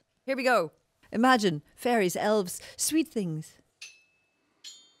it. Here we go. Imagine fairies, elves, sweet things.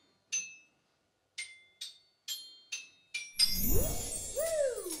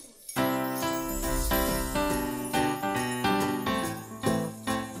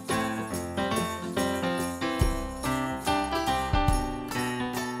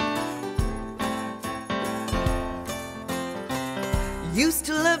 Used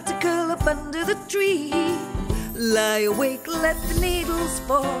to love to curl up under the tree, lie awake, let the needles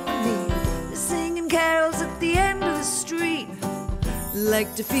fall me, singing carols at the end of the street.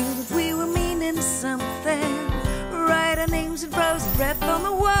 Like to feel that we were meaning something, write our names in frozen breath on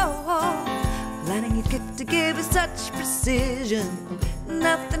the wall, planning a get together with such precision.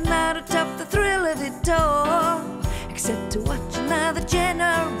 Nothing now to top the thrill of it all, except to watch another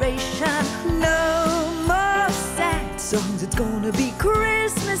generation. No more sad songs, it's gonna be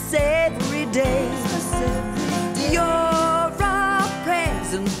Christmas every day. You're a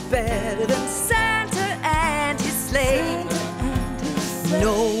present better than Santa and his sleigh.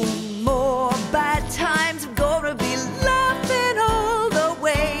 No more bad times, we're gonna be laughing all the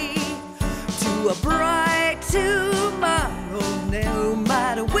way to a bright tomorrow, no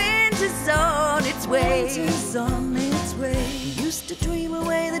matter winter's on its way. Winter's on its way. We used to dream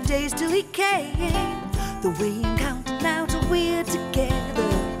away the days till he came, the way you counted now till we're together.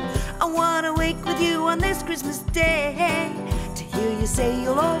 I wanna wake with you on this Christmas day, to hear you say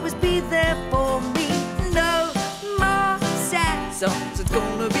you'll always be there for me. No more sad songs, it's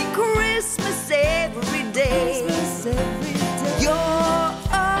gonna be Christmas every day. Christmas every day. You're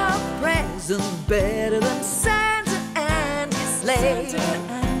a present better than Santa and his sleigh.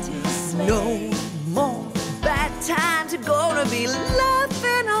 No more bad times, we're gonna be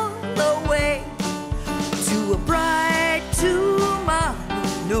laughing all the way to a bright tomorrow,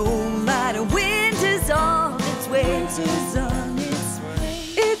 no matter winter's on its way. Winter's on its way.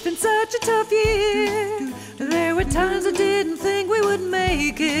 It's been such a tough year, there were times I didn't think we would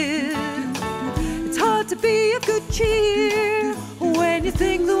make it. It's hard to be of good cheer when you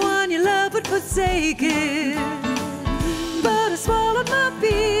think the one you love would forsake it. But I swallowed my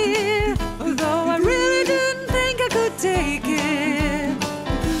beer, though I really didn't think I could take it.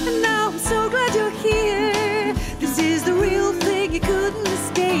 And now I'm so glad you're here, this is the real thing, you couldn't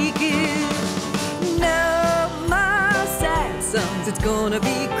mistake it. No more sad songs, it's gonna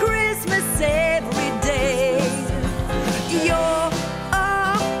be Christmas every day. You're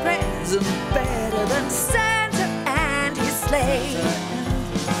a present better than Santa and his sleigh.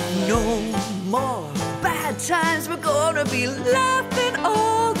 No more bad times, we're gonna be laughing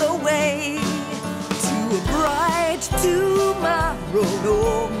all the way to a bright tomorrow,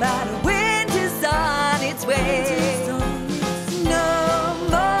 no matter winter's on its way. No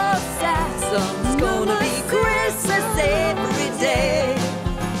more sad songs, it's gonna be Christmas every day.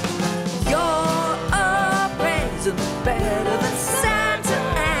 You're a present better than Santa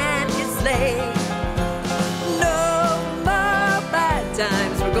and his sleigh. No more bad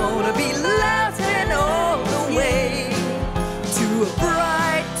times, we're gonna be laughing all the way to a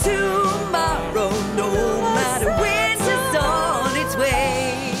bright tomorrow, no matter winter's on its way.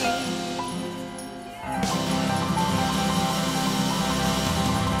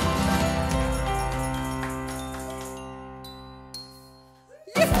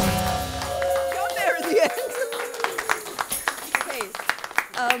 Got there at the end.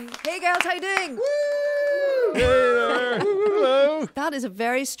 Hey girls, how you doing? Hey there. Hello. That is a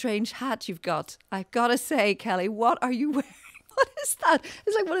very strange hat you've got. I've got to say, Kelly, what are you wearing? What is that?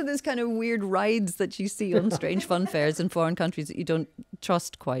 It's like one of those kind of weird rides that you see on strange fun fairs in foreign countries that you don't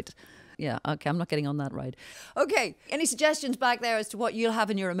trust quite. Yeah, okay, I'm not getting on that ride. Okay, any suggestions back there as to what you'll have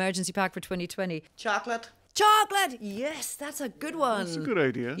in your emergency pack for 2020? Chocolate. Chocolate! Yes, that's a good one. That's a good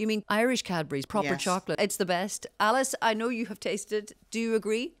idea. You mean Irish Cadbury's, proper Yes. chocolate. It's the best. Alice, I know you have tasted. Do you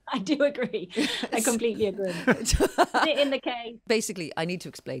agree? I do agree. I completely agree. Is it in the case? Basically, I need to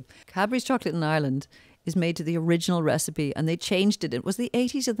explain. Cadbury's chocolate in Ireland is made to the original recipe and they changed it. It was the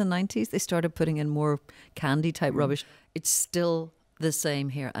 80s or the 90s. They started putting in more candy type rubbish. It's still the same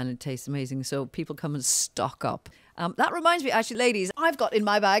here and it tastes amazing. So people come and stock up. That reminds me, actually, ladies, I've got in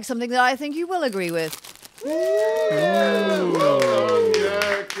my bag something that I think you will agree with. Well done.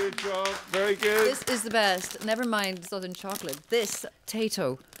 Yeah, good job. Very good. This is the best. Never mind Southern chocolate. This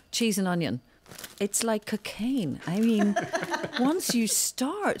Tato, cheese and onion. It's like cocaine. I mean, once you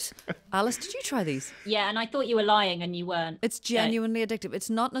start. Alice, did you try these? Yeah, and I thought you were lying and you weren't. It's genuinely addictive. It's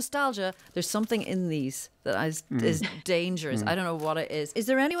not nostalgia. There's something in these that is dangerous. I don't know what it is. Is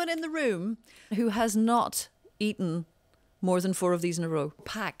there anyone in the room who has not eaten more than 4 of these in a row?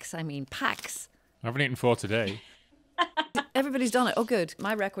 Packs, I mean, packs. I haven't eaten 4 today. Everybody's done it. Oh, good.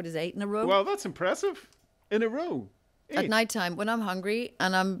 My record is 8 in a row. Well, that's impressive. In a row. 8. At night time, when I'm hungry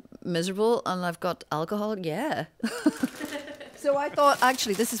and I'm miserable and I've got alcohol, yeah. So I thought,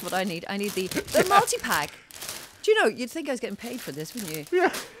 actually, this is what I need. I need the multi-pack. Do you know, you'd think I was getting paid for this, wouldn't you?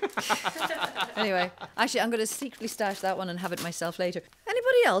 Yeah. Anyway, actually, I'm going to secretly stash that one and have it myself later.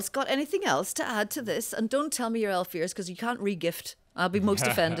 Anybody else got anything else to add to this? And don't tell me your elf ears because you can't re-gift I'll be most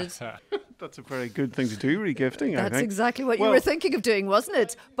offended. That's a very good thing to do, regifting, I That's think. exactly what you were thinking of doing, wasn't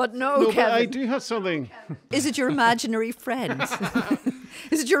it? But no, But Kevin. I do have something. Is it your imaginary friend?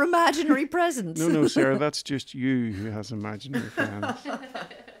 Is it your imaginary present? No, Sarah, that's just you who has imaginary friends.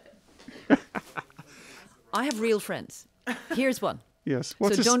 I have real friends. Here's one. Yes.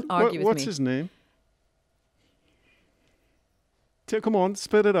 Don't argue with me. What's his name? Come on,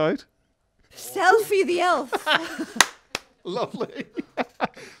 spit it out. Selfie the elf. Lovely.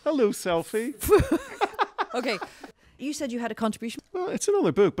 Hello, Selfie. Okay. You said you had a contribution? Well, it's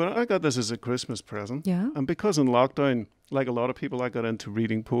another book, but I got this as a Christmas present. Yeah. And because in lockdown, like a lot of people, I got into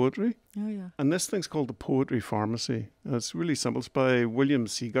reading poetry. Oh, yeah. And this thing's called The Poetry Pharmacy. And it's really simple. It's by William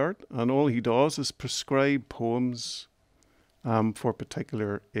Seagard. And all he does is prescribe poems for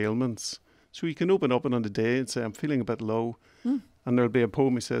particular ailments. So you can open up on the day and say, I'm feeling a bit low. And there'll be a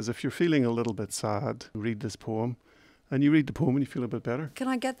poem he says, if you're feeling a little bit sad, read this poem. And you read the poem and you feel a bit better. Can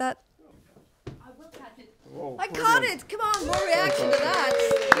I get that? Oh, I got it. Come on, more reaction to that.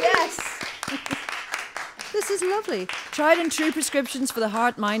 Yes. This is lovely. Tried and true prescriptions for the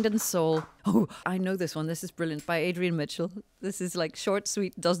heart, mind and soul. Oh, I know this one. This is brilliant. By Adrian Mitchell. This is like short,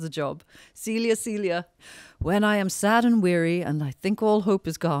 sweet, does the job. Celia. When I am sad and weary and I think all hope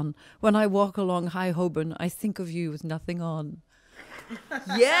is gone, when I walk along High Holborn, I think of you with nothing on.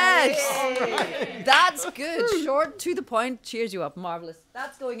 Yes. Right. That's good. Short, to the point, cheers you up. Marvellous.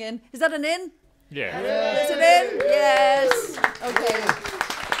 That's going in. Is that an in? Yeah. Is it in? Yes. Okay.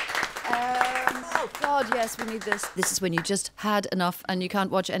 Oh God, yes, we need this. This is when you just had enough and you can't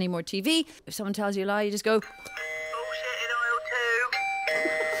watch any more TV. If someone tells you a lie, you just go.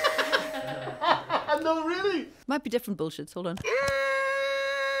 No, really? Might be different bullshits. Hold on.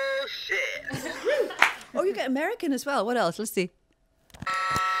 Oh, you get American as well. What else? Let's see.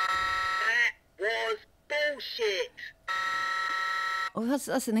 Was bullshit. Oh,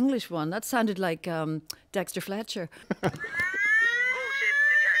 that's an English one. That sounded like Dexter Fletcher.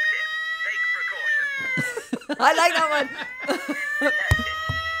 I like that one.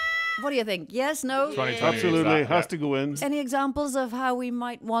 What do you think? Yes, no? Absolutely, it has to go in. Any examples of how we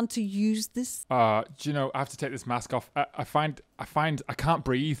might want to use this? Do you know, I have to take this mask off. I find I can't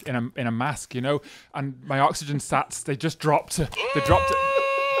breathe in a mask, you know, and my oxygen sats, they just dropped. They dropped.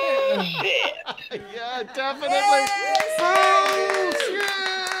 Yeah, definitely.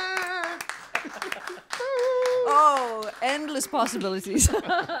 Oh, endless possibilities.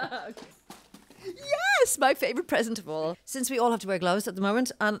 Okay. Yes, my favourite present of all. Since we all have to wear gloves at the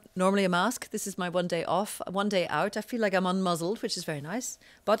moment and normally a mask, this is my one day off, one day out. I feel like I'm unmuzzled, which is very nice.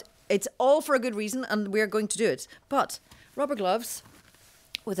 But it's all for a good reason and we're going to do it. But rubber gloves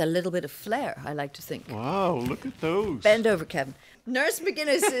with a little bit of flair, I like to think. Wow, look at those. Bend over, Kevin. Nurse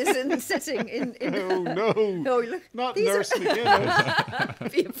McGuinness is sitting in... Oh, no. No, look. Not Nurse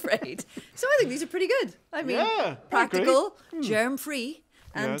McGuinness. Be afraid. So I think these are pretty good. I mean, yeah, practical, germ-free.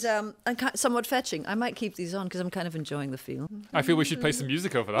 And Yes. and somewhat fetching. I might keep these on because I'm kind of enjoying the feel. I feel we should play some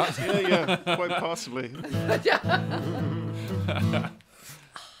music over that. Yeah, quite possibly. Yeah,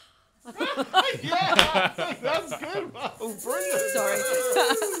 that's good. Oh, brilliant. Sorry.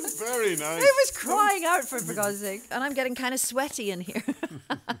 Very nice. It was crying out for God's sake. And I'm getting kind of sweaty in here.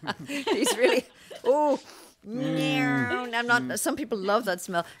 He's really... Oh... I'm not. Some people love that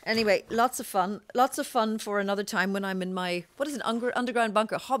smell. Anyway, lots of fun for another time when I'm in my underground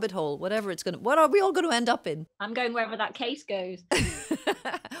bunker, hobbit hole, whatever it's gonna. What are we all going to end up in? I'm going wherever that case goes.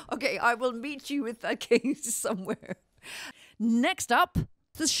 Okay, I will meet you with that case somewhere. Next up,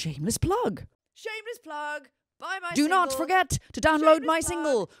 the shameless plug. Shameless plug. Buy my Do not single. forget to download Shameless my plug.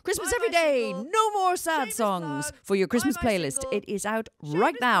 single, Christmas Buy Every my Day, single. No More Sad Songs, for your Christmas my playlist. single. It is out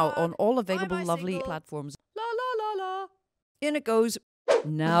right now on all available my lovely single. platforms. La la la la. In it goes.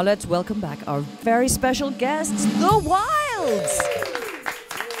 Now let's welcome back our very special guests, the Wildes.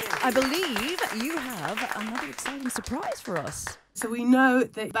 I believe you have another exciting surprise for us. So we know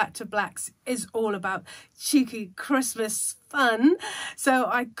that Back to Blacks is all about cheeky Christmas fun. So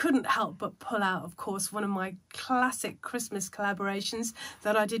I couldn't help but pull out, of course, one of my classic Christmas collaborations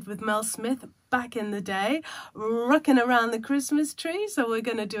that I did with Mel Smith back in the day, rocking around the Christmas tree. So we're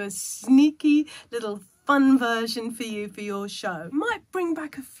going to do a sneaky little fun version for you for your show. Might bring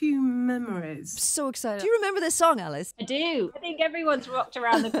back a few memories. So excited. Do you remember this song, Alice? I do. I think everyone's rocked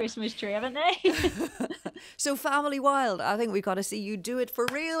around the Christmas tree, haven't they? So Family Wild, I think we've got to see you do it for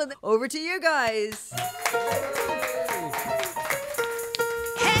real. And over to you guys.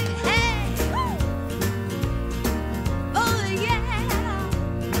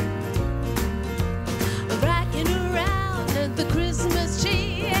 Rocking around at the Christmas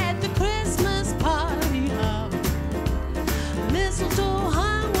tree at the Christmas party hop. Mistletoe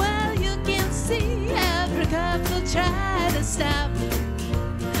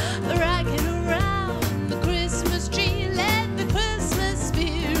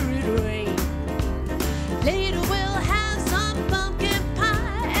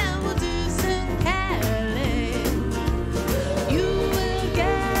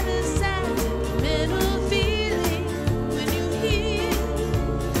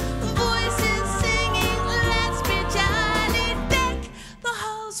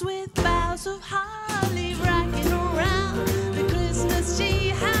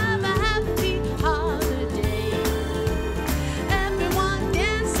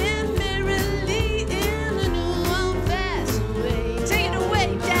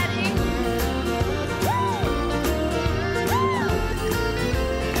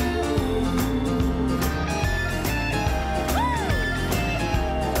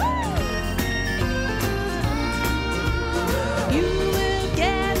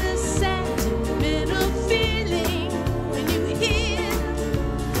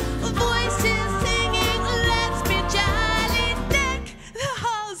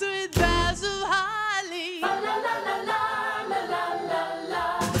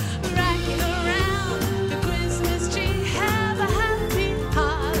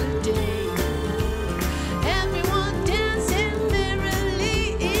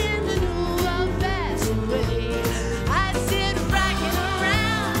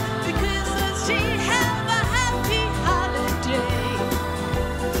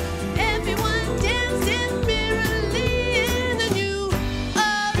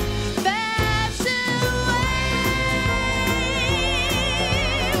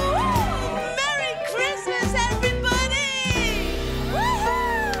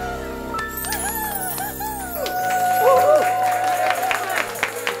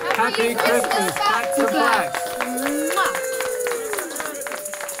Happy Christmas. Back to Blacks.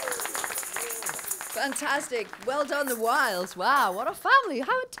 Fantastic. Well done, the Wilds. Wow, what a family.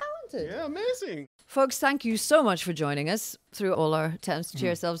 How talented. Yeah, amazing. Folks, thank you so much for joining us through all our attempts to cheer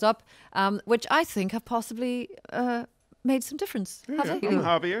ourselves up, which I think have possibly made some difference. Yeah, I'm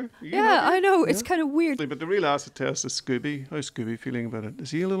happier. Yeah, I know. It's kind of weird. But the real acid test is Scooby. How's Scooby feeling about it?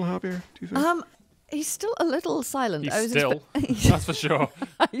 Is he a little happier, do you think? He's still a little silent. He's still. That's for sure.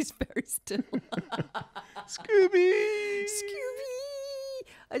 He's very still. Scooby!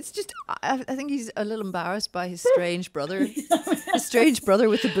 It's just, I think he's a little embarrassed by his strange brother. His strange brother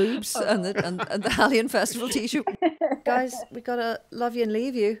with the boobs and the Hallion Festival t-shirt. Guys, we got to love you and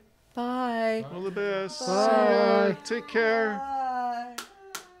leave you. Bye. All the best. Bye. Take care. Bye.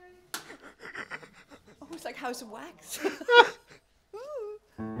 Oh, it's like House of Wax.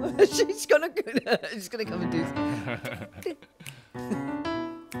 She's gonna come and do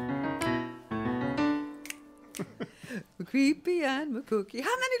McCreepy and McCookie.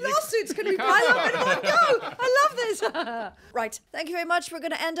 How many lawsuits can we pile up in one go? I love this. Right, thank you very much. We're going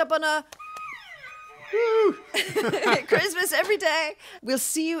to end up on a Christmas every day. We'll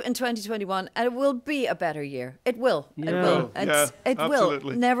see you in 2021 and it will be a better year. It will. Yeah. It will. It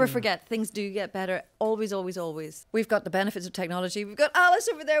absolutely. will. Never forget. Things do get better. Always, always, always. We've got the benefits of technology. We've got Alice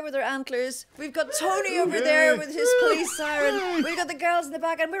over there with her antlers. We've got Tony over there with his police siren. We've got the girls in the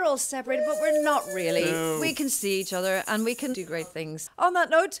back and we're all separated, but we're not really. No. We can see each other and we can do great things. On that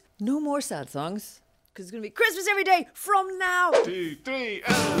note, no more sad songs. Because it's going to be Christmas every day from now. 2, 3,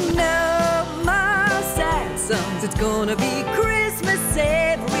 and... No more sad songs. It's going to be Christmas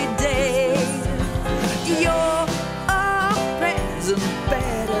every day. You're a present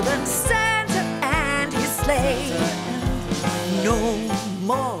better than Santa and his sleigh. No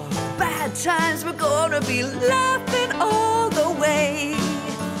more bad times. We're going to be laughing all the way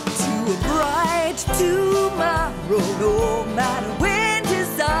to a bright tomorrow. No matter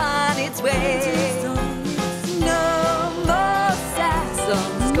winter's on its way.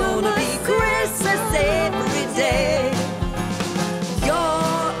 It's gonna be Christmas every day.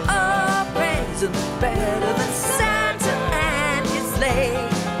 You're a present better than Santa and his sleigh.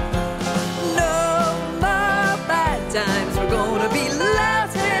 No more bad times. We're gonna be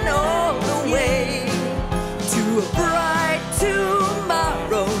laughing all the way to a bright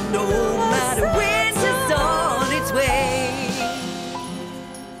tomorrow. No matter winter's on its way.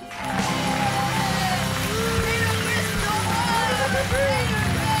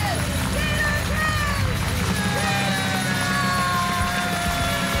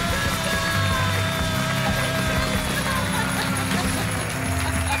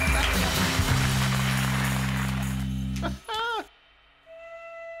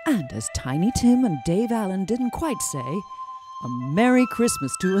 And as Tiny Tim and Dave Allen didn't quite say, a Merry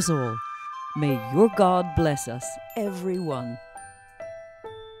Christmas to us all. May your God bless us, everyone.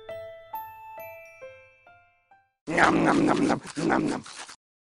 Nom nom nom nom nom nom.